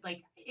say that,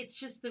 like, it's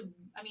just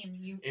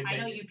I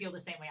know you feel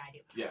the same way I do.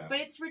 Yeah. But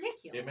it's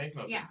ridiculous. It makes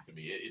no sense to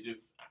me. It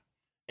just,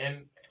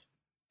 and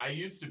I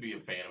used to be a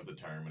fan of the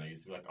term, and I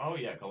used to be like, oh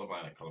yeah,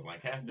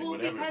 colorblind casting,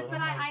 whatever. But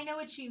I know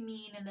what you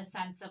mean in the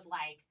sense of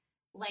like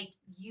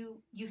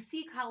you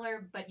see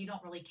color, but you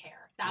don't really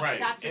care. That's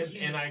what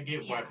and I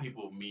get why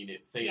people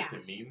say it to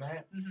mean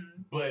that.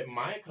 Mm-hmm. But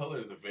my color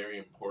is a very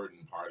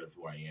important part of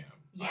who I am.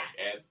 Yes.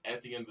 Like,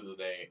 at the end of the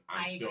day,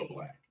 I'm still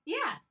black. Yeah.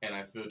 And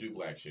I still do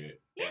black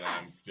shit. Yeah. And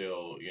I'm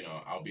still,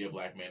 I'll be a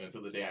black man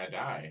until the day I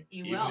die.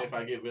 Even if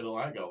I get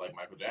vitiligo like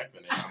Michael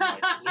Jackson. And I'm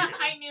like,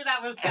 I knew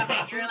that was coming.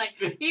 You're like,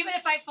 even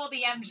if I pull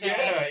the MJ.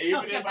 Yeah,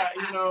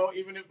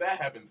 even if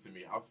that happens to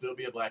me, I'll still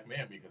be a black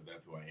man because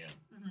that's who I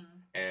am. Mm-hmm.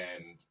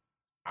 And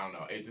I don't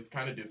know, it just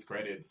kind of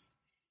discredits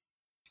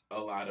a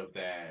lot of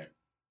that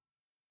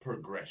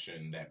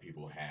progression that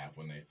people have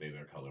when they say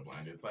they're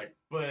colorblind. It's like,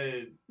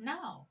 but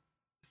no.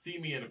 See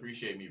me and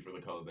appreciate me for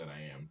the color that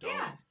I am.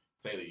 Don't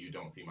say that you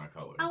don't see my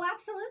color. Oh,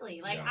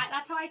 absolutely. Like,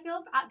 that's how I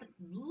feel.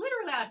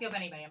 Literally how I feel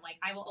about anybody. I'm like,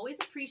 I will always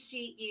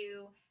appreciate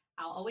you.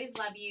 I'll always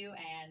love you,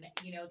 and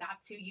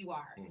that's who you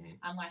are. Mm-hmm.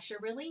 Unless you're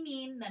really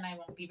mean, then I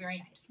won't be very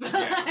nice.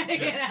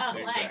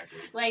 Exactly.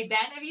 Like then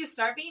if you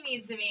start being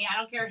mean to me, I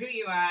don't care who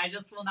you are, I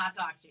just will not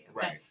talk to you.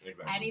 Right, but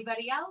exactly.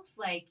 Anybody else,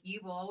 like,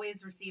 you will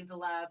always receive the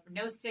love.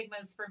 No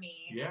stigmas for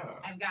me. Yeah,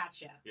 I've got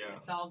you. Yeah,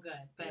 it's all good.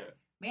 But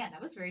man,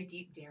 that was very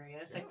deep,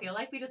 Darrious. Yeah. I feel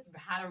like we just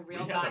had a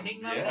real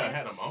bonding moment. Yeah, I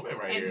had a moment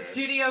right here. In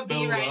Studio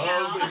B right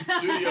now. In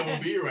Studio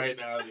B right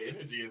now. The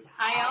energy is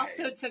high. I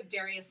also took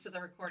Darrious to the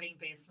recording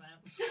basement.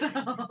 So.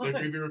 The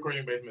creepy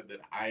recording basement that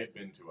I had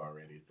been to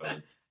already, so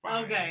it's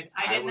fine. Oh, good.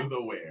 I was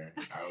aware.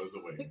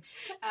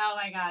 Oh,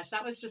 my gosh.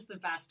 That was just the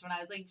best when I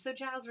was like, so,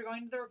 Jazz, we're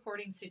going to the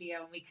recording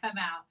studio, and we come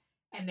out,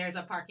 and there's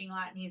a parking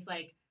lot, and he's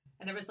like,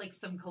 and there was, like,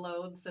 some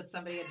clothes that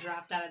somebody had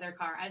dropped out of their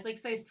car. I was like,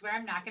 so I swear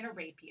I'm not going to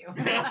rape you.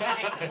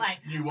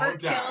 You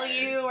won't or kill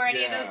you or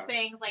any of those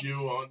things. Like,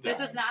 you won't this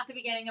is not the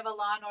beginning of a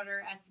Law &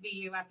 Order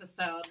SVU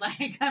episode.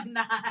 Like, I'm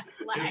not,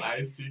 like...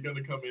 Is Ice-T going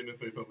to come in and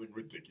say something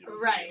ridiculous?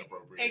 Right.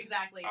 Inappropriate?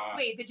 Exactly.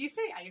 Wait, did you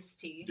say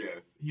Ice-T?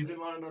 Yes. He's in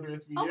Law & Order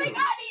SVU. Oh, my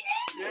God,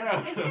 he is!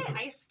 Yeah. Isn't it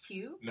Ice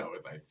Cube? No,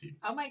 it's Ice-T.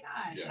 Oh, my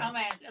gosh. Yeah. Oh,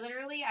 my...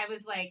 Literally, I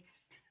was like...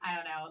 I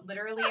don't know.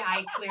 Literally,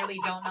 I clearly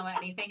don't know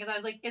anything because I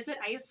was like, is it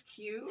Ice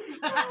Cube?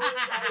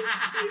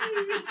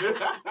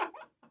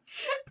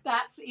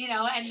 That's,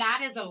 and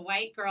that is a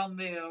white girl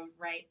move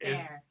right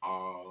there. It's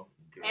all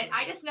good. And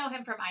I just know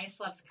him from Ice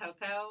Loves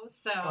Coco,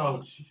 so.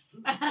 Oh, Jesus.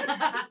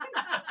 I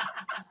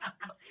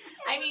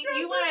mean,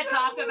 you want to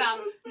talk about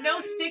no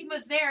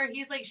stigmas there.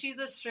 He's like, she's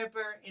a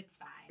stripper. It's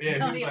fine. Yeah,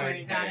 don't even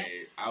worry about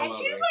it. And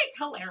she's like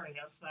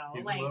hilarious, though.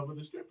 He's in love with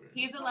a stripper.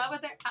 He's in love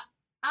with her.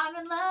 I'm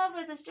in love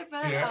with a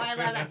stripper. Yeah. Oh, I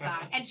love that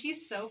song. And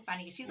she's so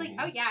funny. She's like,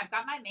 oh, yeah, I've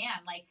got my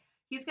man. Like,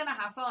 he's going to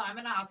hustle. I'm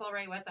going to hustle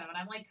right with him. And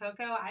I'm like,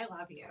 Coco, I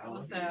love you. I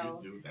love you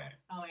do that.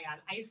 Oh, my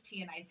God.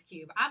 Ice-T and Ice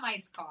Cube. I'm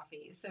iced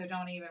coffee, so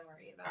don't even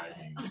worry about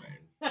it.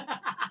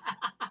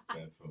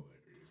 That's hilarious.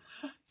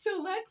 So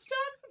let's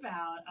talk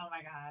about, oh,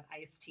 my God,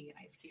 Ice-T and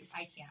Ice Cube.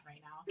 I can't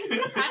right now.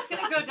 That's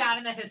going to go down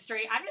in the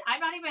history. I'm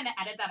not even going to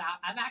edit that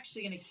out. I'm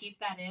actually going to keep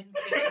that in so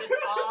we can just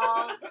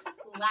all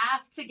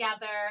laugh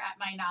together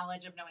at my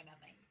knowledge of knowing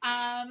nothing.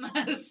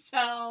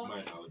 So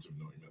my knowledge of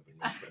knowing nothing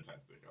was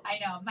fantastic. I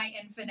know, my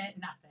infinite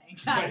nothing.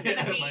 That's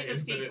gonna be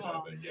the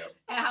sequel. Yep.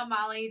 And how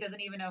Molly doesn't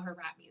even know her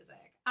rap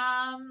music.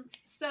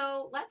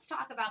 So let's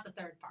talk about the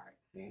third part.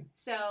 Mm-hmm.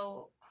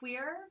 So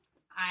queer,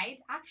 I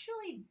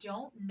actually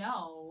don't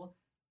know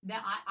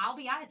that. I'll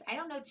be honest, I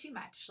don't know too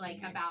much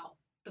about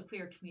the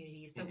queer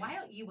community. So why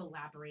don't you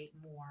elaborate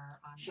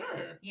more on Sure.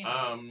 that?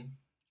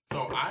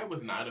 So I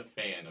was not a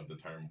fan of the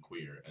term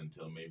queer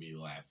until maybe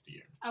last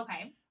year.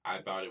 Okay.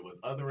 I thought it was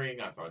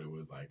othering. I thought it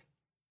was like,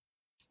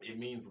 it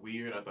means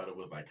weird. I thought it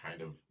was like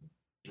kind of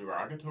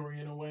derogatory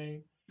in a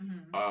way.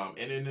 Mm-hmm.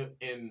 And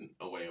in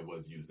a way it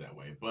was used that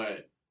way.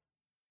 But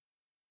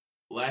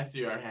last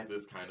year I had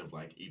this kind of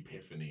like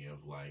epiphany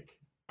of like,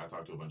 I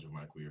talked to a bunch of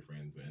my queer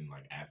friends and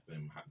like asked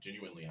them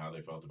genuinely how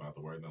they felt about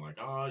the word. And they're like,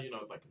 oh, you know,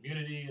 it's like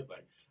community. It's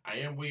like, I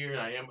am weird.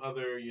 I am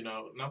other, you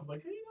know. And I was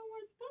like, hey, you know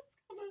what? That's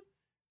kind of,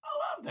 I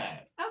love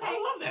that. Okay.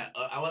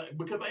 I love that.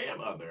 Because I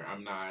am other.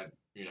 I'm not,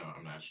 you know,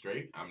 I'm not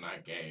straight. I'm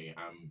not gay.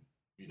 I'm,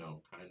 you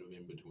know, kind of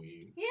in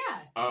between.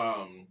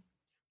 Yeah.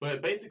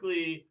 But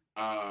basically,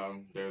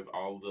 there's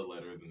all the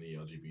letters in the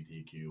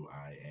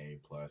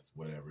LGBTQIA plus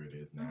whatever it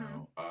is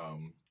now.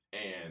 Mm-hmm.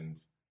 And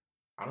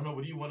I don't know.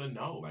 What do you want to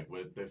know? Like,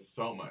 there's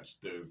so much.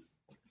 There's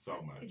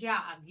so much.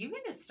 Yeah, you can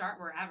just start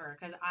wherever.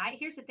 Because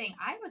here's the thing.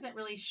 I wasn't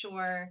really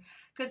sure.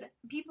 Because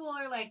people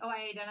are like, oh,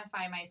 I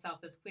identify myself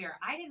as queer.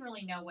 I didn't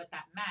really know what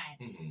that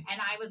meant. Mm-hmm.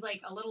 And I was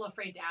like a little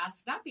afraid to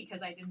ask. Not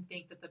because I didn't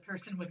think that the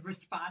person would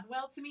respond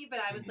well to me. But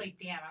I was like,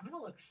 damn, I'm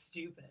going to look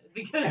stupid.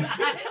 Because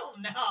I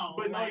don't know.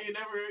 But like,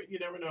 no, you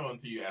never know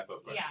until you ask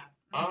those questions.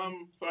 Yeah.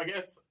 So I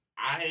guess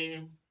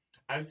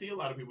I see a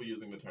lot of people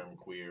using the term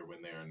queer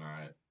when they're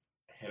not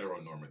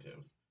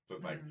heteronormative. So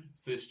it's like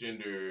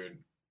cisgendered,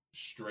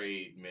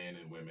 straight men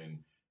and women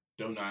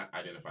do not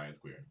identify as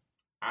queer.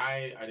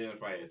 I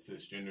identify as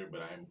cisgender,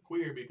 but I'm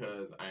queer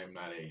because I am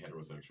not a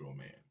heterosexual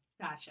man.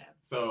 Gotcha.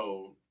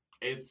 So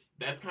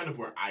that's kind of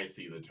where I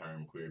see the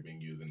term queer being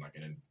used in like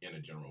in a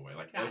general way.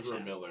 Like, gotcha. Ezra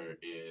Miller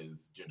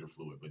is gender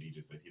fluid, but he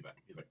just says he's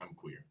like I'm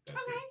queer. That's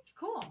okay, it.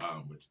 Cool.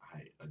 Which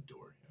I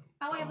adore him.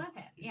 Oh, I love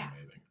him. He's yeah,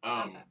 amazing.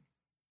 Awesome.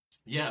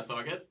 Yeah. So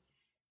I guess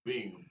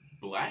being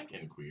Black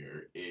and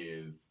queer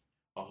is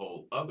a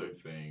whole other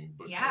thing.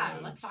 Because, yeah,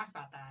 let's talk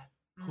about that.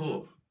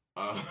 Cool.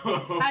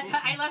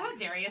 I love how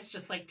Darrious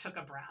just like took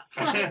a breath.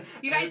 Like,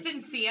 you guys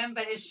didn't see him,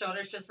 but his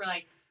shoulders just were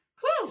like,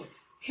 whew,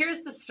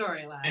 here's the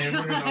storyline. And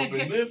we're going to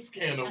open this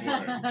can of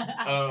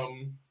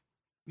worms.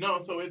 No,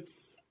 so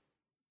it's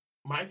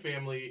my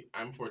family.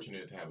 I'm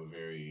fortunate to have a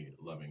very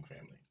loving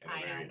family. And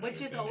I know, which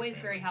is always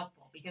very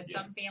helpful because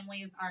some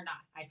families are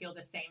not. I feel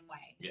the same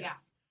way. Yes. Yeah.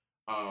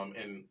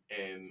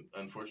 And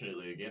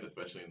unfortunately, again,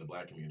 especially in the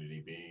Black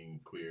community,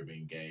 being queer,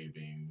 being gay,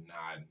 being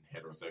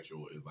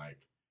non-heterosexual is like,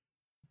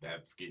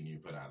 that's getting you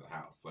put out of the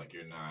house. Like,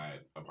 you're not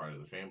a part of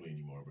the family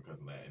anymore because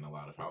of that in a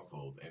lot of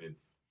households. And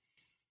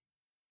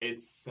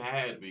it's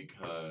sad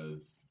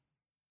because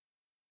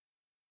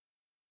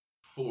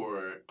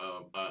for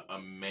a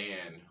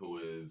man who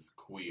is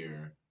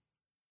queer,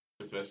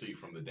 especially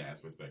from the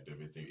dad's perspective,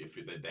 if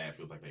the dad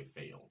feels like they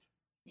failed.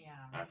 Yeah.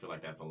 I feel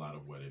like that's a lot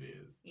of what it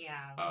is.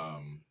 Yeah.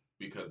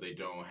 Because they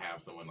don't have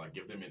someone like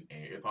give them an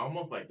heir. It's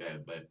almost like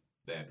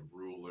that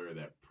ruler,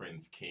 that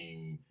prince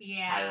king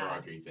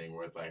hierarchy thing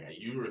where it's like,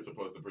 you were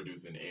supposed to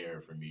produce an heir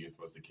for me. You're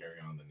supposed to carry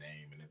on the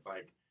name. And it's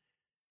like,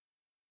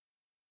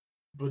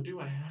 but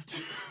do I have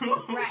to?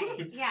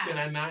 Right. Yeah. Can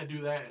I not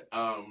do that?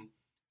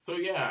 So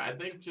yeah, I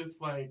think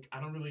just like, I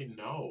don't really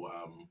know.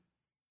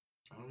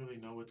 I don't really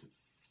know what to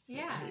say.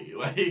 Yeah.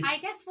 Like, I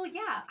guess, well,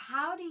 yeah.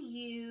 How do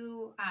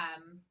you,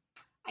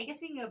 I guess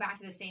we can go back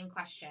to the same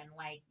question.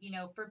 Like, you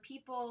know, for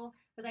people,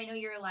 because I know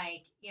you're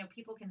like, you know,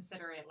 people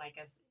consider it like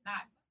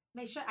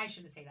I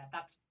shouldn't say that.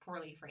 That's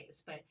poorly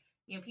phrased. But,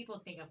 you know, people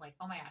think of like,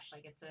 oh my gosh,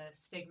 like it's a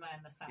stigma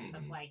in the sense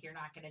of like, you're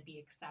not going to be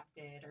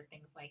accepted or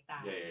things like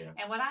that. Yeah.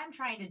 And what I'm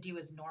trying to do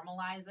is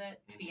normalize it,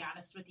 to be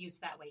honest with you. So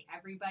that way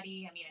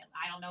everybody, I mean,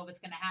 I don't know if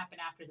it's going to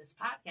happen after this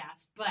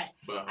podcast, but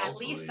at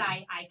least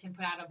I can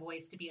put out a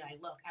voice to be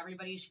like, look,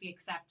 everybody should be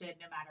accepted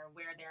no matter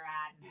where they're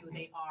at and who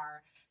they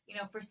are. You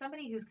know, for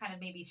somebody who's kind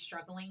of maybe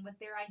struggling with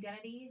their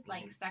identity,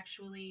 like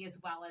sexually, as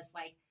well as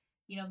like,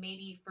 you know,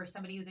 maybe for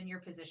somebody who's in your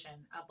position,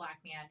 a Black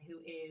man who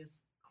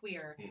is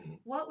queer,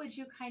 what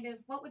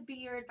would be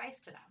your advice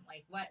to them?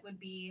 Like, what would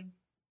be,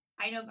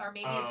 I know, or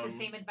maybe it's the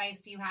same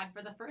advice you had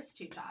for the first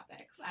two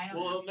topics. I don't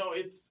know. Well, no,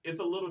 it's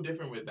a little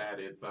different with that.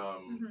 It's,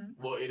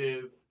 well, it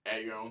is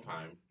at your own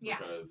time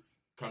because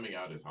coming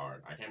out is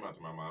hard. I came out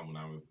to my mom when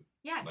I was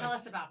tell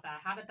us about that.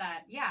 How did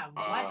that,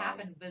 what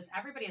happened? Because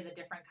everybody has a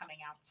different coming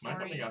out story. My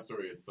coming out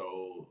story is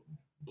so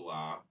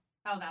blah.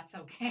 Oh, that's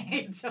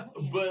okay.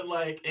 But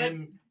like,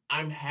 and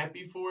I'm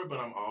happy for it, but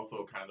I'm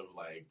also kind of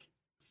like,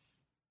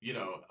 you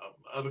know,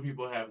 other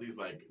people have these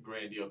like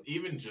grandiose,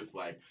 even just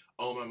like,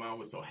 oh, my mom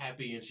was so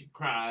happy and she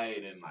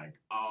cried and like,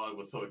 oh, it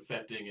was so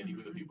accepting. And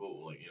even the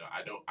people, like, you know,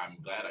 I'm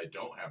glad I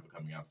don't have a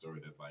coming out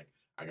story that's like,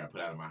 I got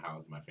put out of my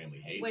house and my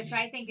family hates me. Which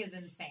I think is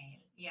insane.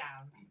 Yeah.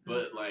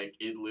 But like,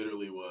 it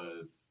literally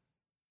was,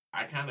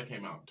 I kind of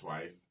came out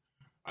twice.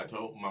 I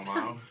told my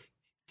mom.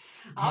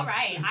 All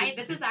right.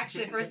 This is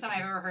actually the first time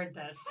I've ever heard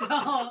this. So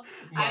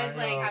I was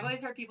like, I've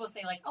always heard people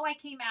say like, oh, I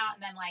came out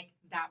and then like,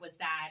 that was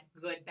that,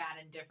 good, bad,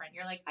 and different.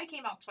 You're like, I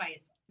came out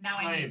twice. Now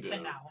I need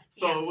to know.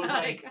 So it was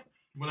like,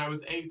 when I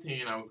was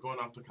 18, I was going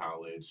off to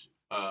college.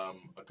 A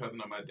cousin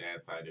on my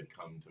dad's side had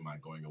come to my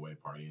going away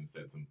party and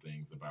said some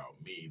things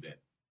about me that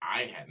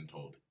I hadn't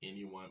told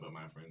anyone but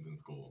my friends in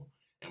school.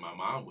 And my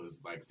mom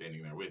was, like,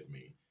 standing there with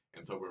me.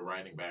 And so we're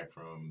riding back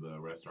from the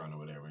restaurant or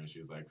whatever, and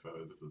she's like, so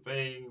is this a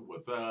thing?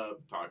 What's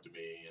up? Talk to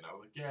me. And I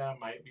was like, yeah, I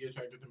might be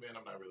attracted to men.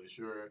 I'm not really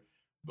sure.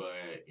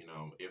 But, you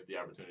know, if the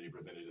opportunity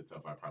presented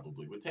itself, I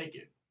probably would take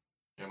it.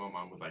 And my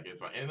mom was like, it's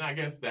fine. And I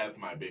guess that's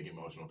my big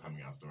emotional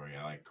coming out story.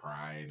 I, like,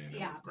 cried, and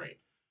it was great.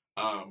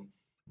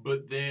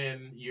 But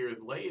then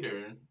years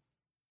later,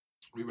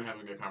 we were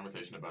having a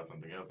conversation about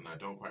something else, and I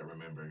don't quite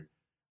remember.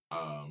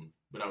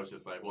 But I was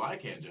just like, well, I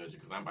can't judge it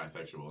because I'm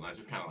bisexual. And I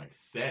just kind of, like,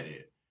 said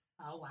it.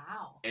 Oh,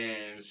 wow.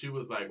 And she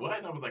was like, what?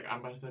 And I was like,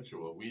 I'm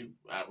bisexual.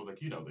 I was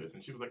like, you know this.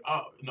 And she was like,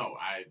 oh, no,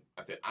 I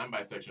said, I'm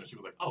bisexual. And she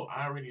was like, oh,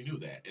 I already knew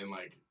that. And,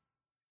 like,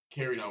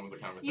 carried on with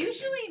the conversation.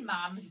 Usually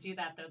moms do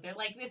that, though. They're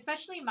like,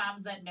 especially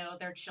moms that know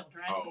their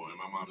children. Oh, and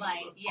my mom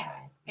like, knows us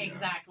all.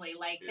 Exactly.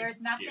 Like, there's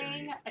nothing,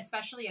 scary.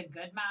 Especially a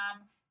good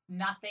mom,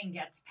 nothing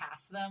gets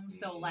past them.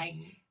 So, like,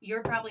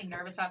 you're probably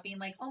nervous about being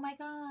like, oh my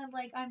God,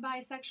 like, I'm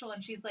bisexual.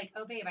 And she's like,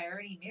 oh, babe, I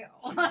already knew.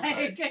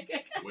 Like,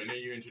 when are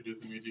you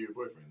introducing me to your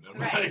boyfriend? I'm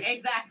right, like,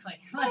 exactly.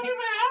 I don't even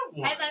have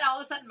one. And then all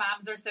of a sudden,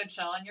 moms are so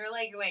chill, and you're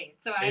like, wait,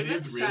 so I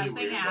was stressing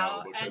really weird,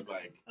 out. Though, because,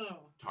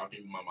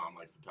 talking, my mom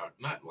likes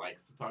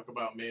to talk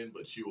about men,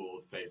 but she will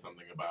say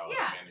something about a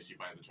man that she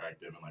finds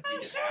attractive, and, like,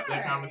 we can have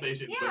that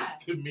conversation. Yeah.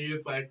 But to me,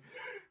 it's like,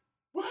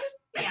 what?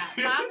 Yeah,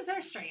 moms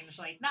are strange.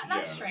 Like,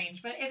 not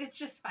strange, but it's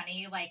just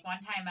funny. Like, one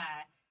time,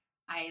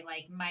 I,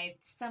 like,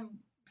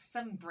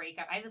 some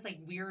breakup. I had this, like,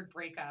 weird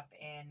breakup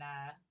in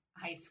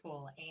high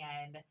school,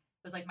 and it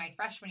was, like, my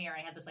freshman year.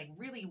 I had this, like,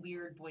 really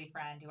weird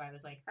boyfriend who I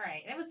was like, all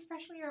right. And it was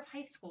freshman year of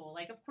high school.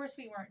 Like, of course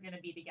we weren't going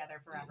to be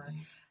together forever.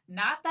 Mm-hmm.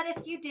 Not that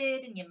if you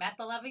did and you met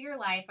the love of your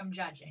life, I'm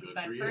judging. Good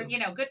but for you.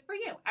 Good for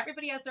you.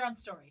 Everybody has their own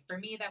story. For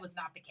me, that was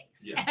not the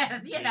case. Yeah,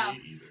 and, me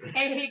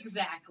either.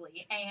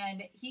 Exactly.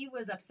 And he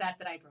was upset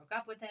that I broke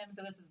up with him.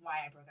 So this is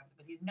why I broke up with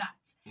him, because he's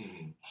nuts.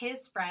 Mm-hmm.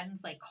 His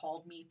friends, like,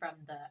 called me from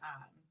the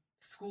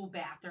school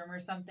bathroom or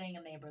something,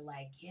 and they were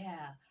like,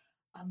 yeah,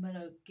 I'm going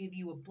to give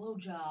you a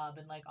blowjob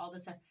and, like, all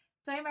this stuff.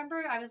 So I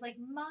remember I was like,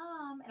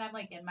 Mom, and I'm,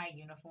 like, in my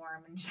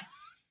uniform and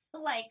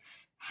like,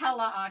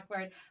 hella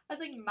awkward. I was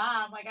like,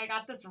 Mom, like, I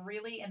got this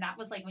really, and that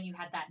was, like, when you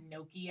had that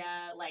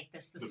Nokia, like, the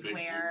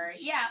square.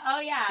 Yeah,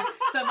 oh, yeah.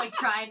 So I'm, like,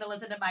 trying to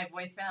listen to my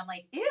voicemail. I'm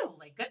like, ew,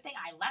 like, good thing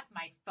I left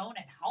my phone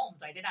at home,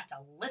 so I didn't have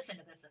to listen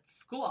to this at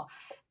school.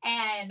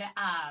 And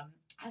I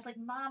was like,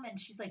 Mom, and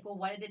she's like, well,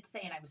 what did it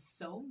say? And I was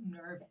so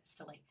nervous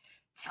to, like,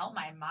 tell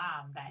my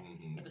mom that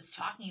it was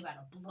talking about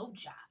a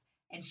blowjob.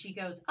 And she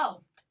goes,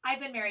 oh, I've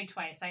been married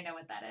twice. I know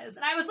what that is.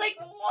 And I was like,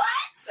 what?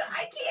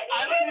 I can't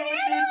even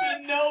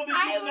need to know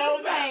that you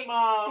know that,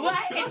 Mom.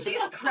 What? And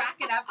she's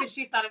cracking up because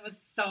she thought it was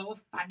so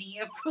funny,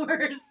 of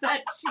course,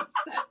 that she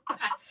said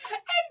that.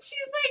 And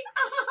she's like,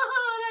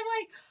 oh, and I'm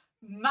like,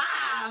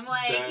 Mom,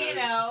 like,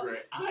 That's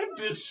great. I'm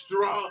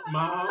distraught,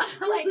 Mom.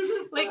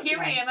 like here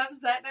I am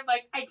upset, and I'm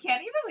like, I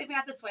can't even believe we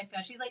got this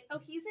voicemail. She's like,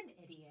 oh, he's an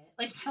idiot.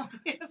 Like, don't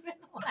even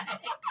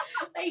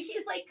like,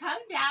 she's like, come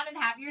down and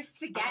have your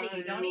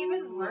spaghetti. Don't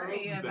even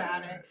worry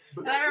about it.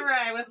 And I remember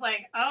I was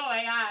like, oh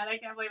my God, I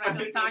can't believe I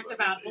just talked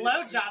about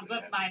blowjobs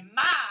with my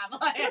mom.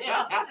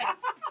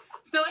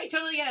 So I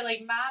totally get it. Like,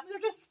 moms are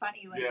just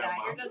funny like that.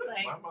 You're just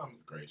like, my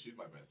mom's great. She's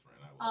my best friend.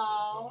 I love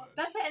her so much.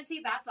 That's it. And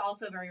see, that's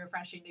also very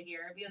refreshing to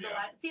hear because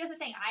that's the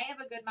thing. I have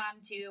a good mom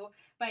too,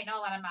 but I know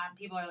a lot of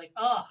people are like,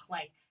 ugh,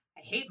 like,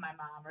 I hate my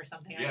mom or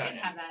something. I didn't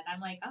have that. And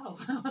I'm like, oh.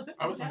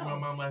 I was talking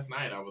about my mom last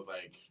night. I was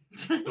like,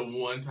 the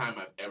one time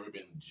I've ever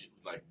been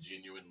like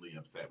genuinely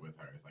upset with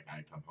her is like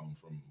I come home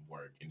from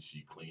work and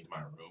she cleaned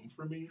my room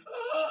for me.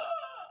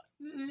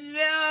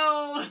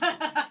 No.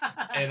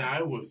 And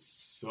I was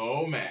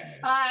so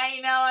mad. I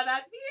know,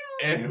 that's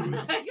you. And it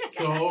was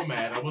so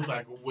mad. I was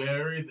like,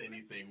 where is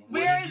anything?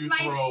 Where did you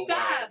throw away?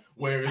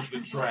 Where is the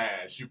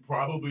trash? You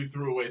probably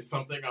threw away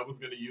something I was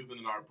going to use in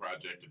an art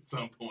project at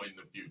some point in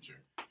the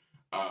future.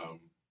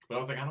 But I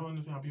was like, I don't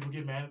understand how people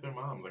get mad at their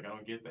moms. Like, I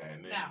don't get that.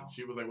 And then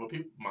she was like, well,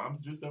 moms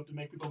do stuff to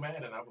make people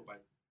mad. And I was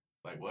like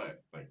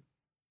what? Like,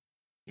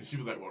 and she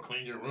was like, well,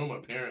 clean your room,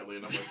 apparently.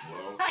 And I'm like,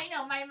 well. I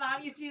know. My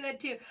mom used to do that,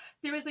 too.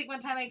 There was, like,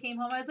 one time I came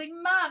home, I was like,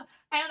 Mom,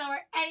 I don't know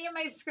where any of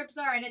my scripts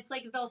are. And it's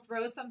like they'll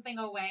throw something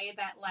away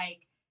that,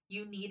 like,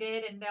 you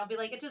needed, and they'll be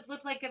like, it just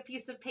looked like a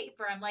piece of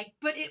paper. I'm like,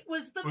 but it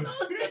was the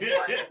most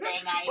important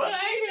thing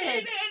I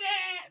needed.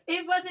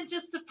 It wasn't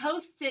just a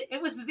Post-it.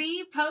 It was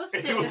the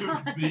Post-it. It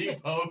was the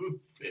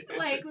Post-it.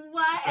 Like,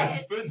 what?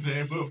 That's the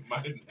name of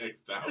my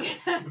next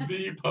album.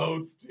 The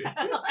Post-it.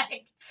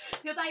 Like,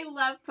 because I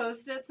love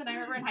Post-its, and I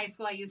remember in high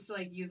school I used to,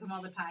 like, use them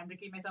all the time to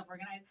keep myself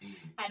organized.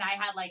 And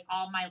I had, like,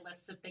 all my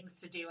lists of things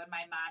to do, and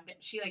my mom,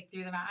 she, like,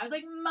 threw them out. I was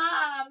like,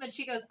 Mom! And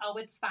she goes, oh,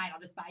 it's fine.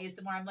 I'll just buy you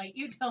some more. I'm like,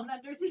 you don't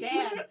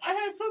understand. I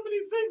had so many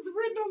things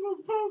written on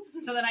those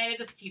Post-its. So then I had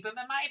to just keep them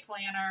in my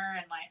planner,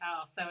 and, like,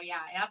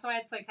 that's why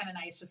it's, like, kind of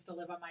nice just to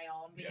live on my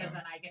own, because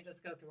then I can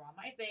just go through all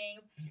my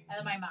things, and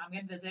then my mom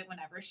can visit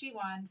whenever she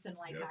wants, and,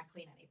 like, not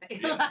clean anything.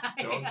 Yes,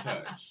 don't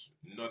touch.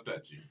 No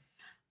touching.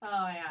 Oh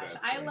my gosh.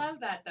 I love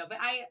that though. But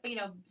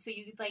so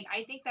you like,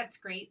 I think that's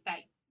great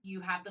that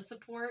you have the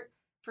support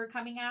for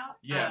coming out.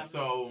 Yeah.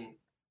 So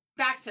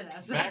back to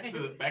this.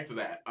 back to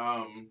that.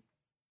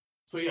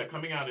 So yeah,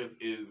 coming out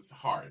is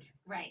hard.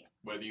 Right.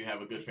 Whether you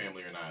have a good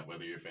family or not,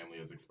 whether your family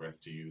has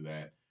expressed to you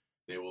that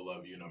they will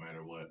love you no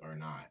matter what or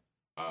not,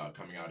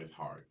 coming out is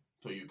hard.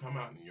 So you come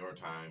out in your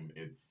time,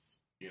 it's,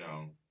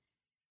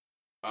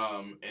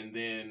 and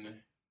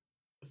then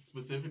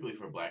specifically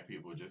for Black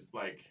people, just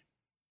like,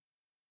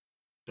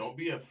 don't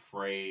be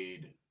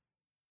afraid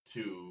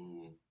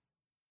to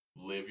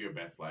live your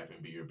best life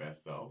and be your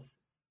best self.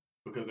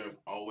 Because there's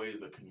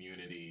always a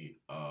community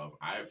of,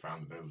 I've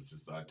found that there's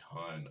just a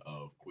ton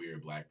of queer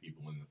Black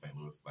people in the St.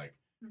 Louis, like,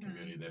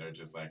 community that are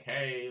just like,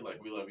 hey,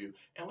 like, we love you.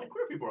 And, like,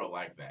 queer people are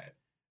like that.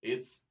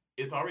 It's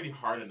already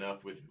hard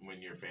enough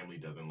when your family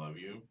doesn't love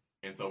you.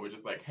 And so we're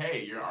just like,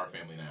 hey, you're our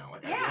family now.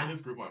 Like, I joined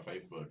this group on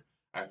Facebook.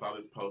 I saw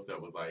this post that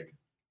was like,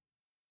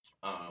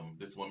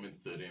 this woman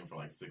stood in for,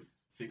 like,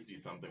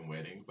 60-something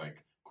weddings,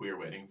 like, queer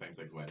weddings,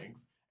 same-sex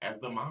weddings, as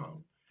the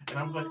mom. And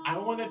I was like, I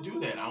want to do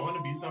that. I want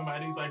to be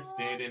somebody's, like,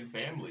 stand-in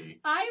family.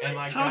 I would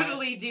like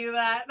totally do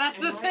that. That's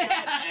the thing.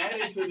 I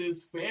added to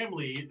this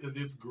family,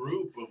 this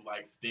group of,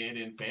 like,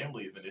 stand-in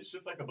families. And it's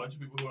just, like, a bunch of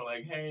people who are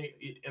like, hey,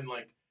 and,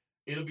 like,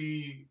 it'll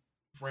be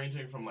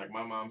ranging from, like,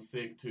 my mom's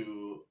sick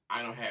to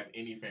I don't have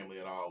any family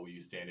at all. Will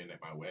you stand in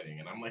at my wedding?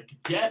 And I'm like,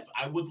 yes,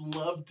 I would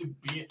love to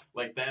be.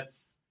 Like,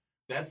 that's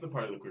the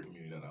part of the queer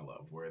community that I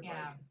love, where it's like,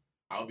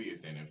 I'll be your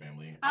stand-in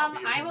family.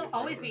 I will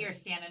always be your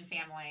stand-in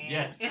family.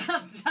 Yes.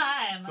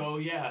 Done. So,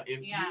 yeah,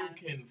 if you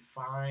can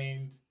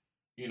find,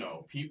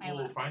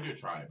 people, find your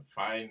tribe.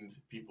 Find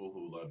people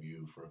who love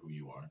you for who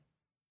you are.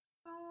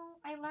 Oh,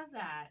 I love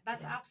that.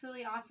 That's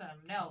absolutely awesome.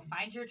 No,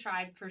 find your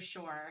tribe for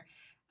sure.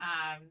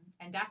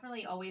 And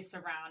definitely always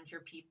surround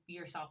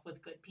yourself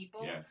with good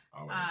people. Yes,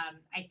 always.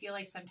 I feel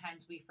like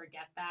sometimes we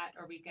forget that,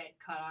 or we get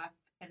caught up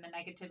in the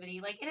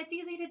negativity, like, and it's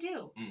easy to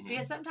do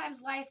because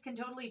sometimes life can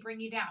totally bring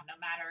you down, no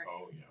matter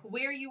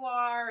where you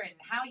are and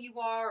how you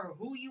are or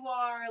who you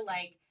are.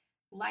 Like,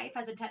 life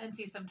has a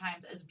tendency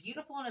sometimes, as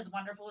beautiful and as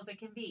wonderful as it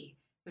can be,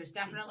 there's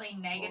definitely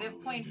negative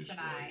points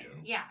tonight.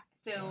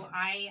 So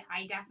I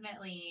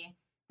definitely,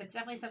 that's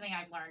definitely something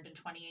I've learned in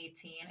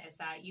 2018 is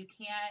that you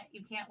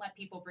can't let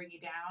people bring you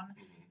down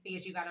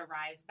because you got to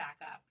rise back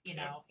up. You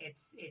know,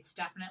 it's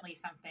definitely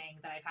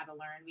something that I've had to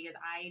learn because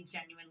I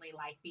genuinely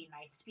like being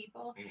nice to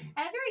people, and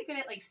I'm very good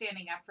at, like,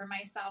 standing up for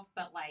myself.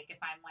 But, like,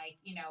 if I'm,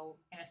 like, in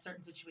a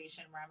certain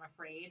situation where I'm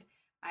afraid,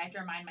 I have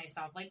to remind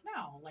myself, like,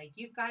 no, like,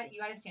 you got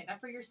to stand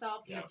up for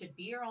yourself. You have to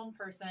be your own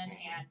person,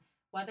 and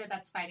whether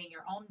that's fighting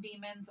your own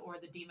demons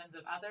or the demons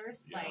of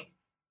others, like,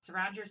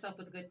 surround yourself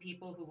with good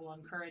people who will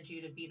encourage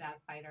you to be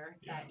that fighter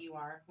that you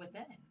are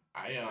within.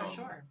 For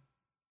sure.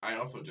 I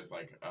also just,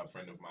 like, a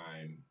friend of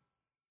mine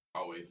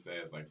always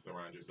says, like,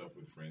 surround yourself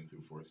with friends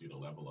who force you to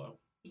level up.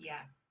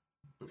 Yeah.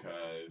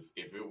 Because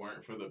if it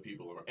weren't for the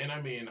people around, and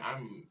I mean,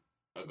 I'm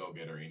a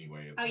go-getter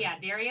anyway. Oh, yeah,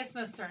 Darrious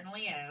most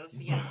certainly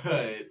is. Yes.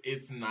 But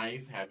it's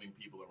nice having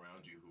people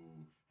around you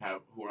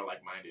who are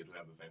like-minded, who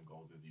have the same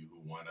goals as you,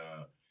 who want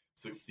to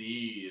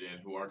succeed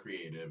and who are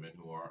creative and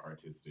who are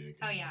artistic.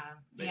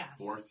 They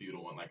force you to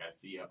want, like, I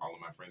see all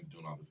of my friends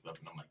doing all this stuff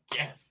and I'm like,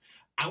 yes,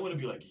 I want to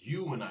be like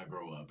you when I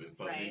grow up. And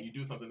so then you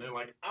do something, they're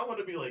like, I want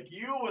to be like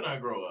you when I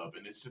grow up.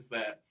 And it's just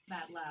that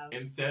love.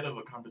 Instead of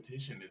a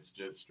competition, it's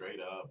just straight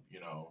up,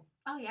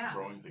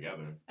 growing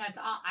together. That's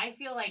all. I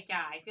feel like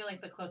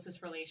the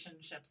closest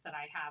relationships that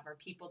I have are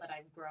people that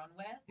I've grown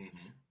with.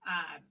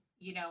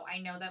 I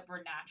know that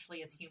we're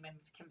naturally as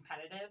humans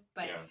competitive,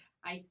 but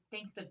I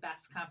think the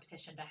best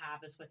competition to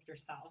have is with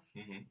yourself.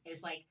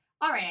 Is like,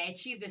 all right, I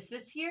achieved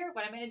this year,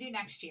 what I'm going to do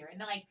next year. And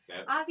then, like,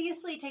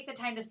 obviously take the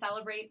time to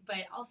celebrate,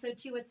 but also,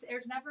 too,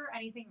 there's never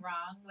anything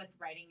wrong with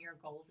writing your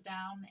goals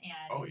down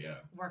and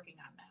working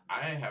on them.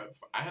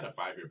 I had a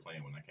 5-year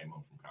plan when I came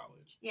home from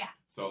college. Yeah.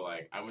 So,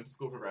 like, I went to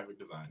school for graphic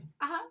design.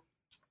 I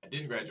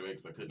didn't graduate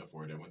because I couldn't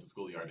afford it. I went to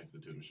school at the Art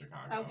Institute of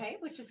Chicago. Okay,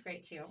 which is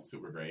great, too.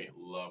 Super great.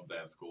 Loved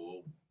that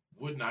school.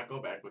 Would not go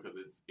back because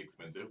it's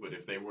expensive, but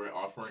if they were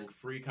offering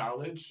free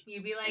college,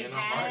 you'd be like, in a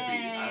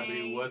heartbeat, I'd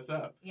be, what's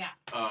up? Yeah.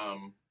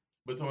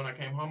 But so when I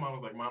came home, I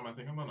was like, Mom, I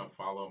think I'm going to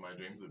follow my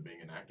dreams of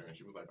being an actor. And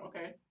she was like,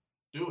 okay,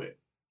 do it.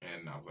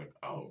 And I was like,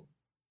 oh,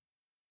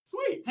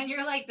 sweet. And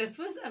you're like, this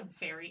was a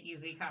very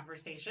easy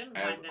conversation.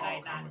 As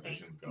all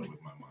conversations go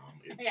with my mom.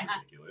 It's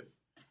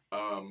ridiculous.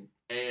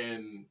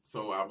 And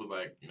so I was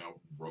like,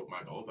 wrote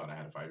my goals out. I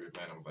had a 5-year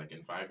plan. I was like,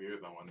 in 5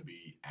 years, I want to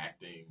be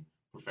acting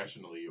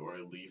professionally or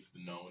at least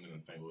known in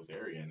the St. Louis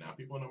area. And now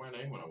people know my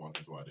name when I walk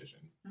into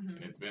auditions.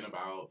 And it's been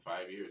about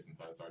 5 years since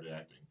I started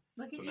acting.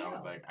 So now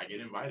it's like I get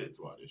invited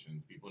to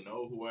auditions. People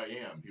know who I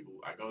am.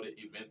 I go to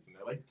events and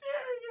they're like,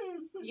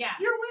 Darrious,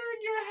 you're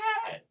wearing your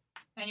hat.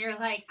 And you're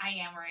like, I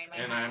am wearing my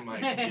hat. And I'm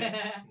like,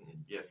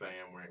 yes,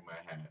 I am wearing my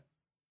hat.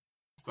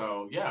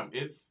 So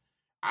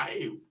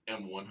I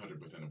am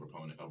 100% a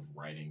proponent of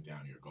writing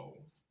down your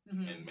goals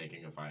and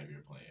making a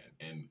 5-year plan.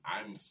 And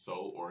I'm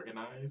so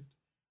organized.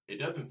 It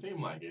doesn't seem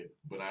like it,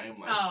 but I am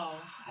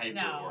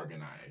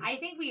hyper-organized. I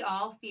think we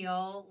all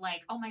feel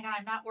like, oh my God,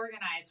 I'm not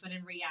organized. When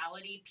in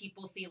reality,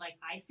 people see, like,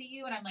 I see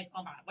you and I'm like,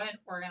 oh my God, what an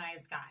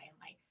organized guy. And,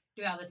 like,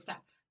 do all this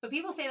stuff. But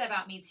people say that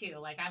about me too.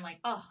 Like, I'm like,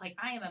 oh, like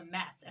I am a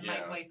mess. And my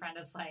boyfriend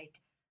is like,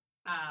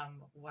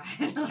 what?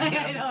 Like,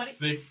 I have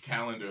 6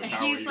 calendars.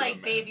 How he's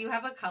like, babe, you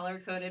have a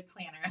color-coded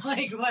planner.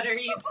 Like, what are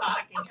you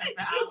talking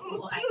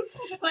about?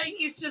 Like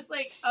he's just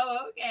like,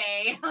 oh,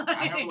 okay.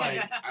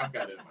 I've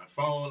got it in my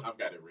phone. I've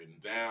got it written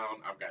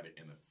down. I've got it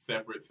in a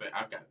separate thing.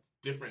 I've got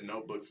different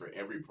notebooks for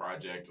every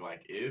project.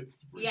 Like,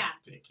 it's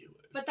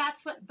ridiculous. But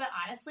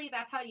honestly,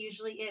 that's how it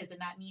usually is.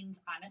 And that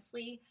means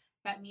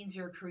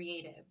you're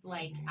creative.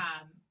 Like,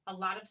 a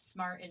lot of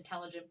smart,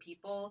 intelligent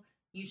people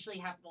usually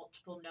have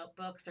multiple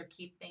notebooks or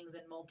keep things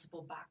in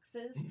multiple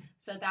boxes.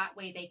 So that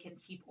way they can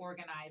keep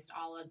organized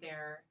all of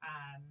their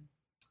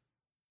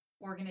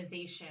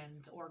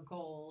organizations or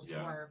goals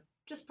or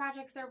just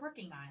projects they're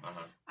working on.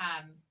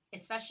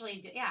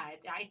 Especially,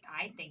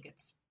 I think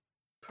it's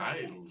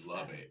perfect, I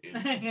love it.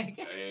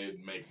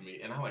 It makes me,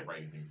 and I like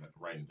writing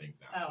things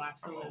down. Oh,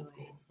 absolutely. I'm old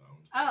school,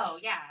 so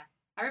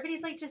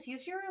everybody's like, just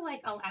use your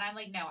and I'm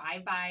like, no, I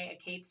buy a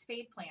Kate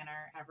Spade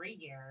planner every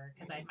year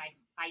because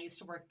I used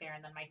to work there,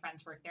 and then my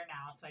friends work there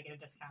now, so I get a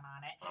discount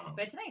on it.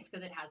 But it's nice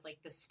because it has like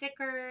the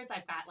stickers.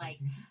 I've got like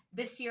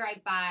this year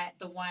I bought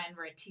the one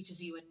where it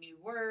teaches you a new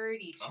word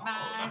each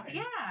month. Nice.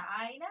 Yeah,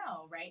 I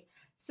know, right?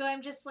 So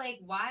I'm just like,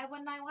 why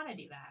wouldn't I want to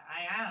do that?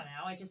 I don't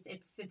know.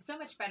 It's so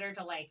much better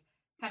to like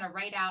kind of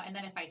write out, and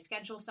then if I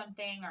schedule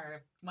something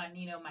or when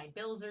my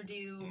bills are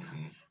due,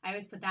 I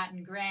always put that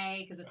in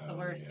gray because it's the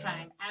worst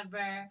time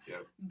ever.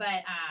 Yep.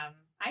 But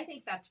I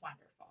think that's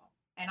wonderful.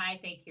 And I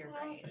think you're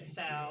great.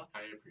 So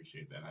I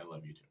appreciate that. I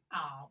love you too.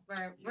 Oh,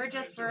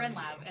 we're in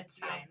love. It's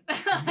fine.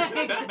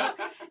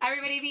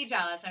 Everybody be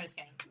jealous. I'm just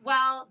kidding.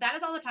 Well, that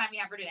is all the time we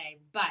have for today.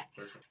 But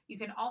you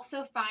can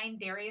also find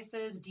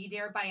Darrious's D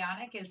Dare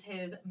Bionic is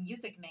his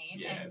music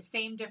name, and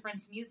Same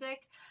Difference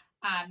Music.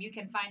 You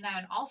can find that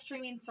on all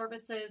streaming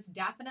services.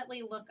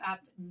 Definitely look up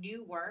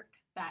New Work.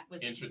 That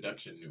was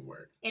Introduction New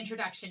Work.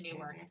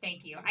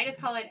 Thank you. I just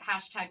call it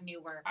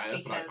 #New Work.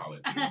 That's what I call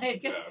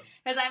it too.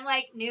 Because I'm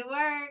like, New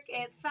Work,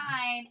 it's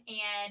fine.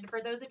 And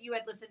for those of you who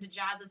had listened to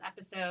Jazz's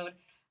episode,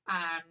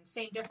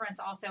 Same Difference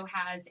also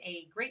has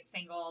a great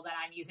single that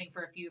I'm using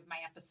for a few of my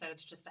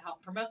episodes just to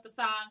help promote the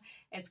song.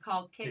 It's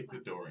called Kick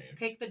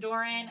the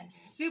Door In.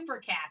 Super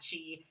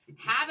catchy.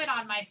 Have it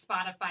on my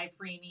Spotify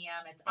Premium.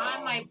 It's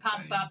on my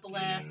Pump Up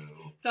list.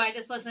 So I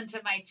just listened to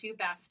my 2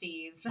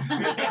 besties.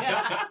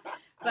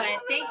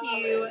 But thank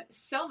you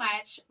so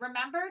much.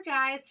 Remember,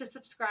 guys, to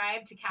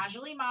subscribe to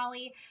Casually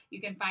Molly. You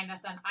can find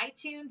us on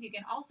iTunes. You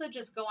can also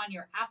just go on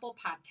your Apple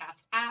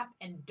Podcast app.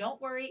 And don't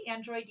worry,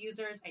 Android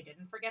users, I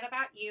didn't forget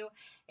about you.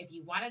 If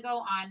you want to go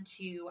on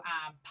to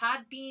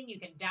Podbean, you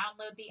can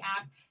download the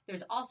app.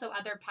 There's also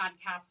other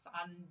podcasts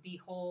on the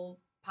whole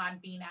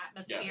Podbean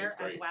atmosphere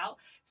as well.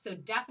 So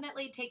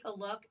definitely take a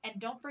look. And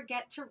don't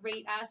forget to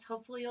rate us.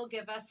 Hopefully you'll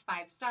give us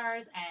 5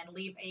 stars and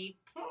leave a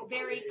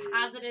very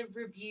positive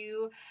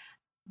review.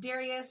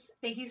 Darrious,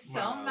 thank you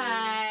so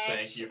much.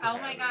 Thank you for Oh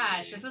my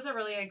gosh, this was a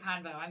really good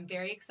convo. I'm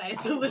very excited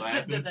to listen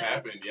glad to this this.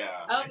 happened,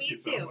 yeah. Oh, me too.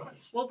 So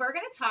well, we're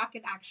going to talk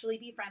and actually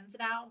be friends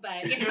now,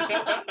 but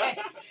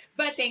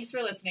but thanks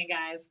for listening,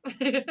 guys.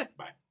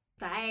 Bye.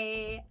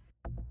 Bye.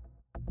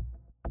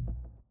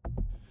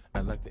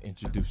 I'd like to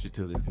introduce you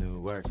to this new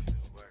work.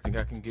 Think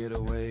I can get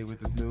away with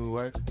this new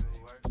work?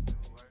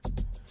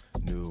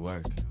 New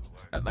work.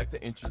 I'd like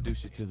to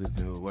introduce you to this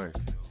new work.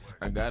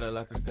 I got a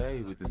lot to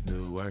say with this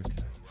new work.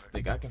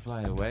 Think I can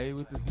fly away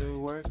with this new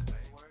work?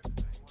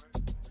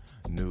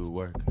 New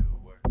work.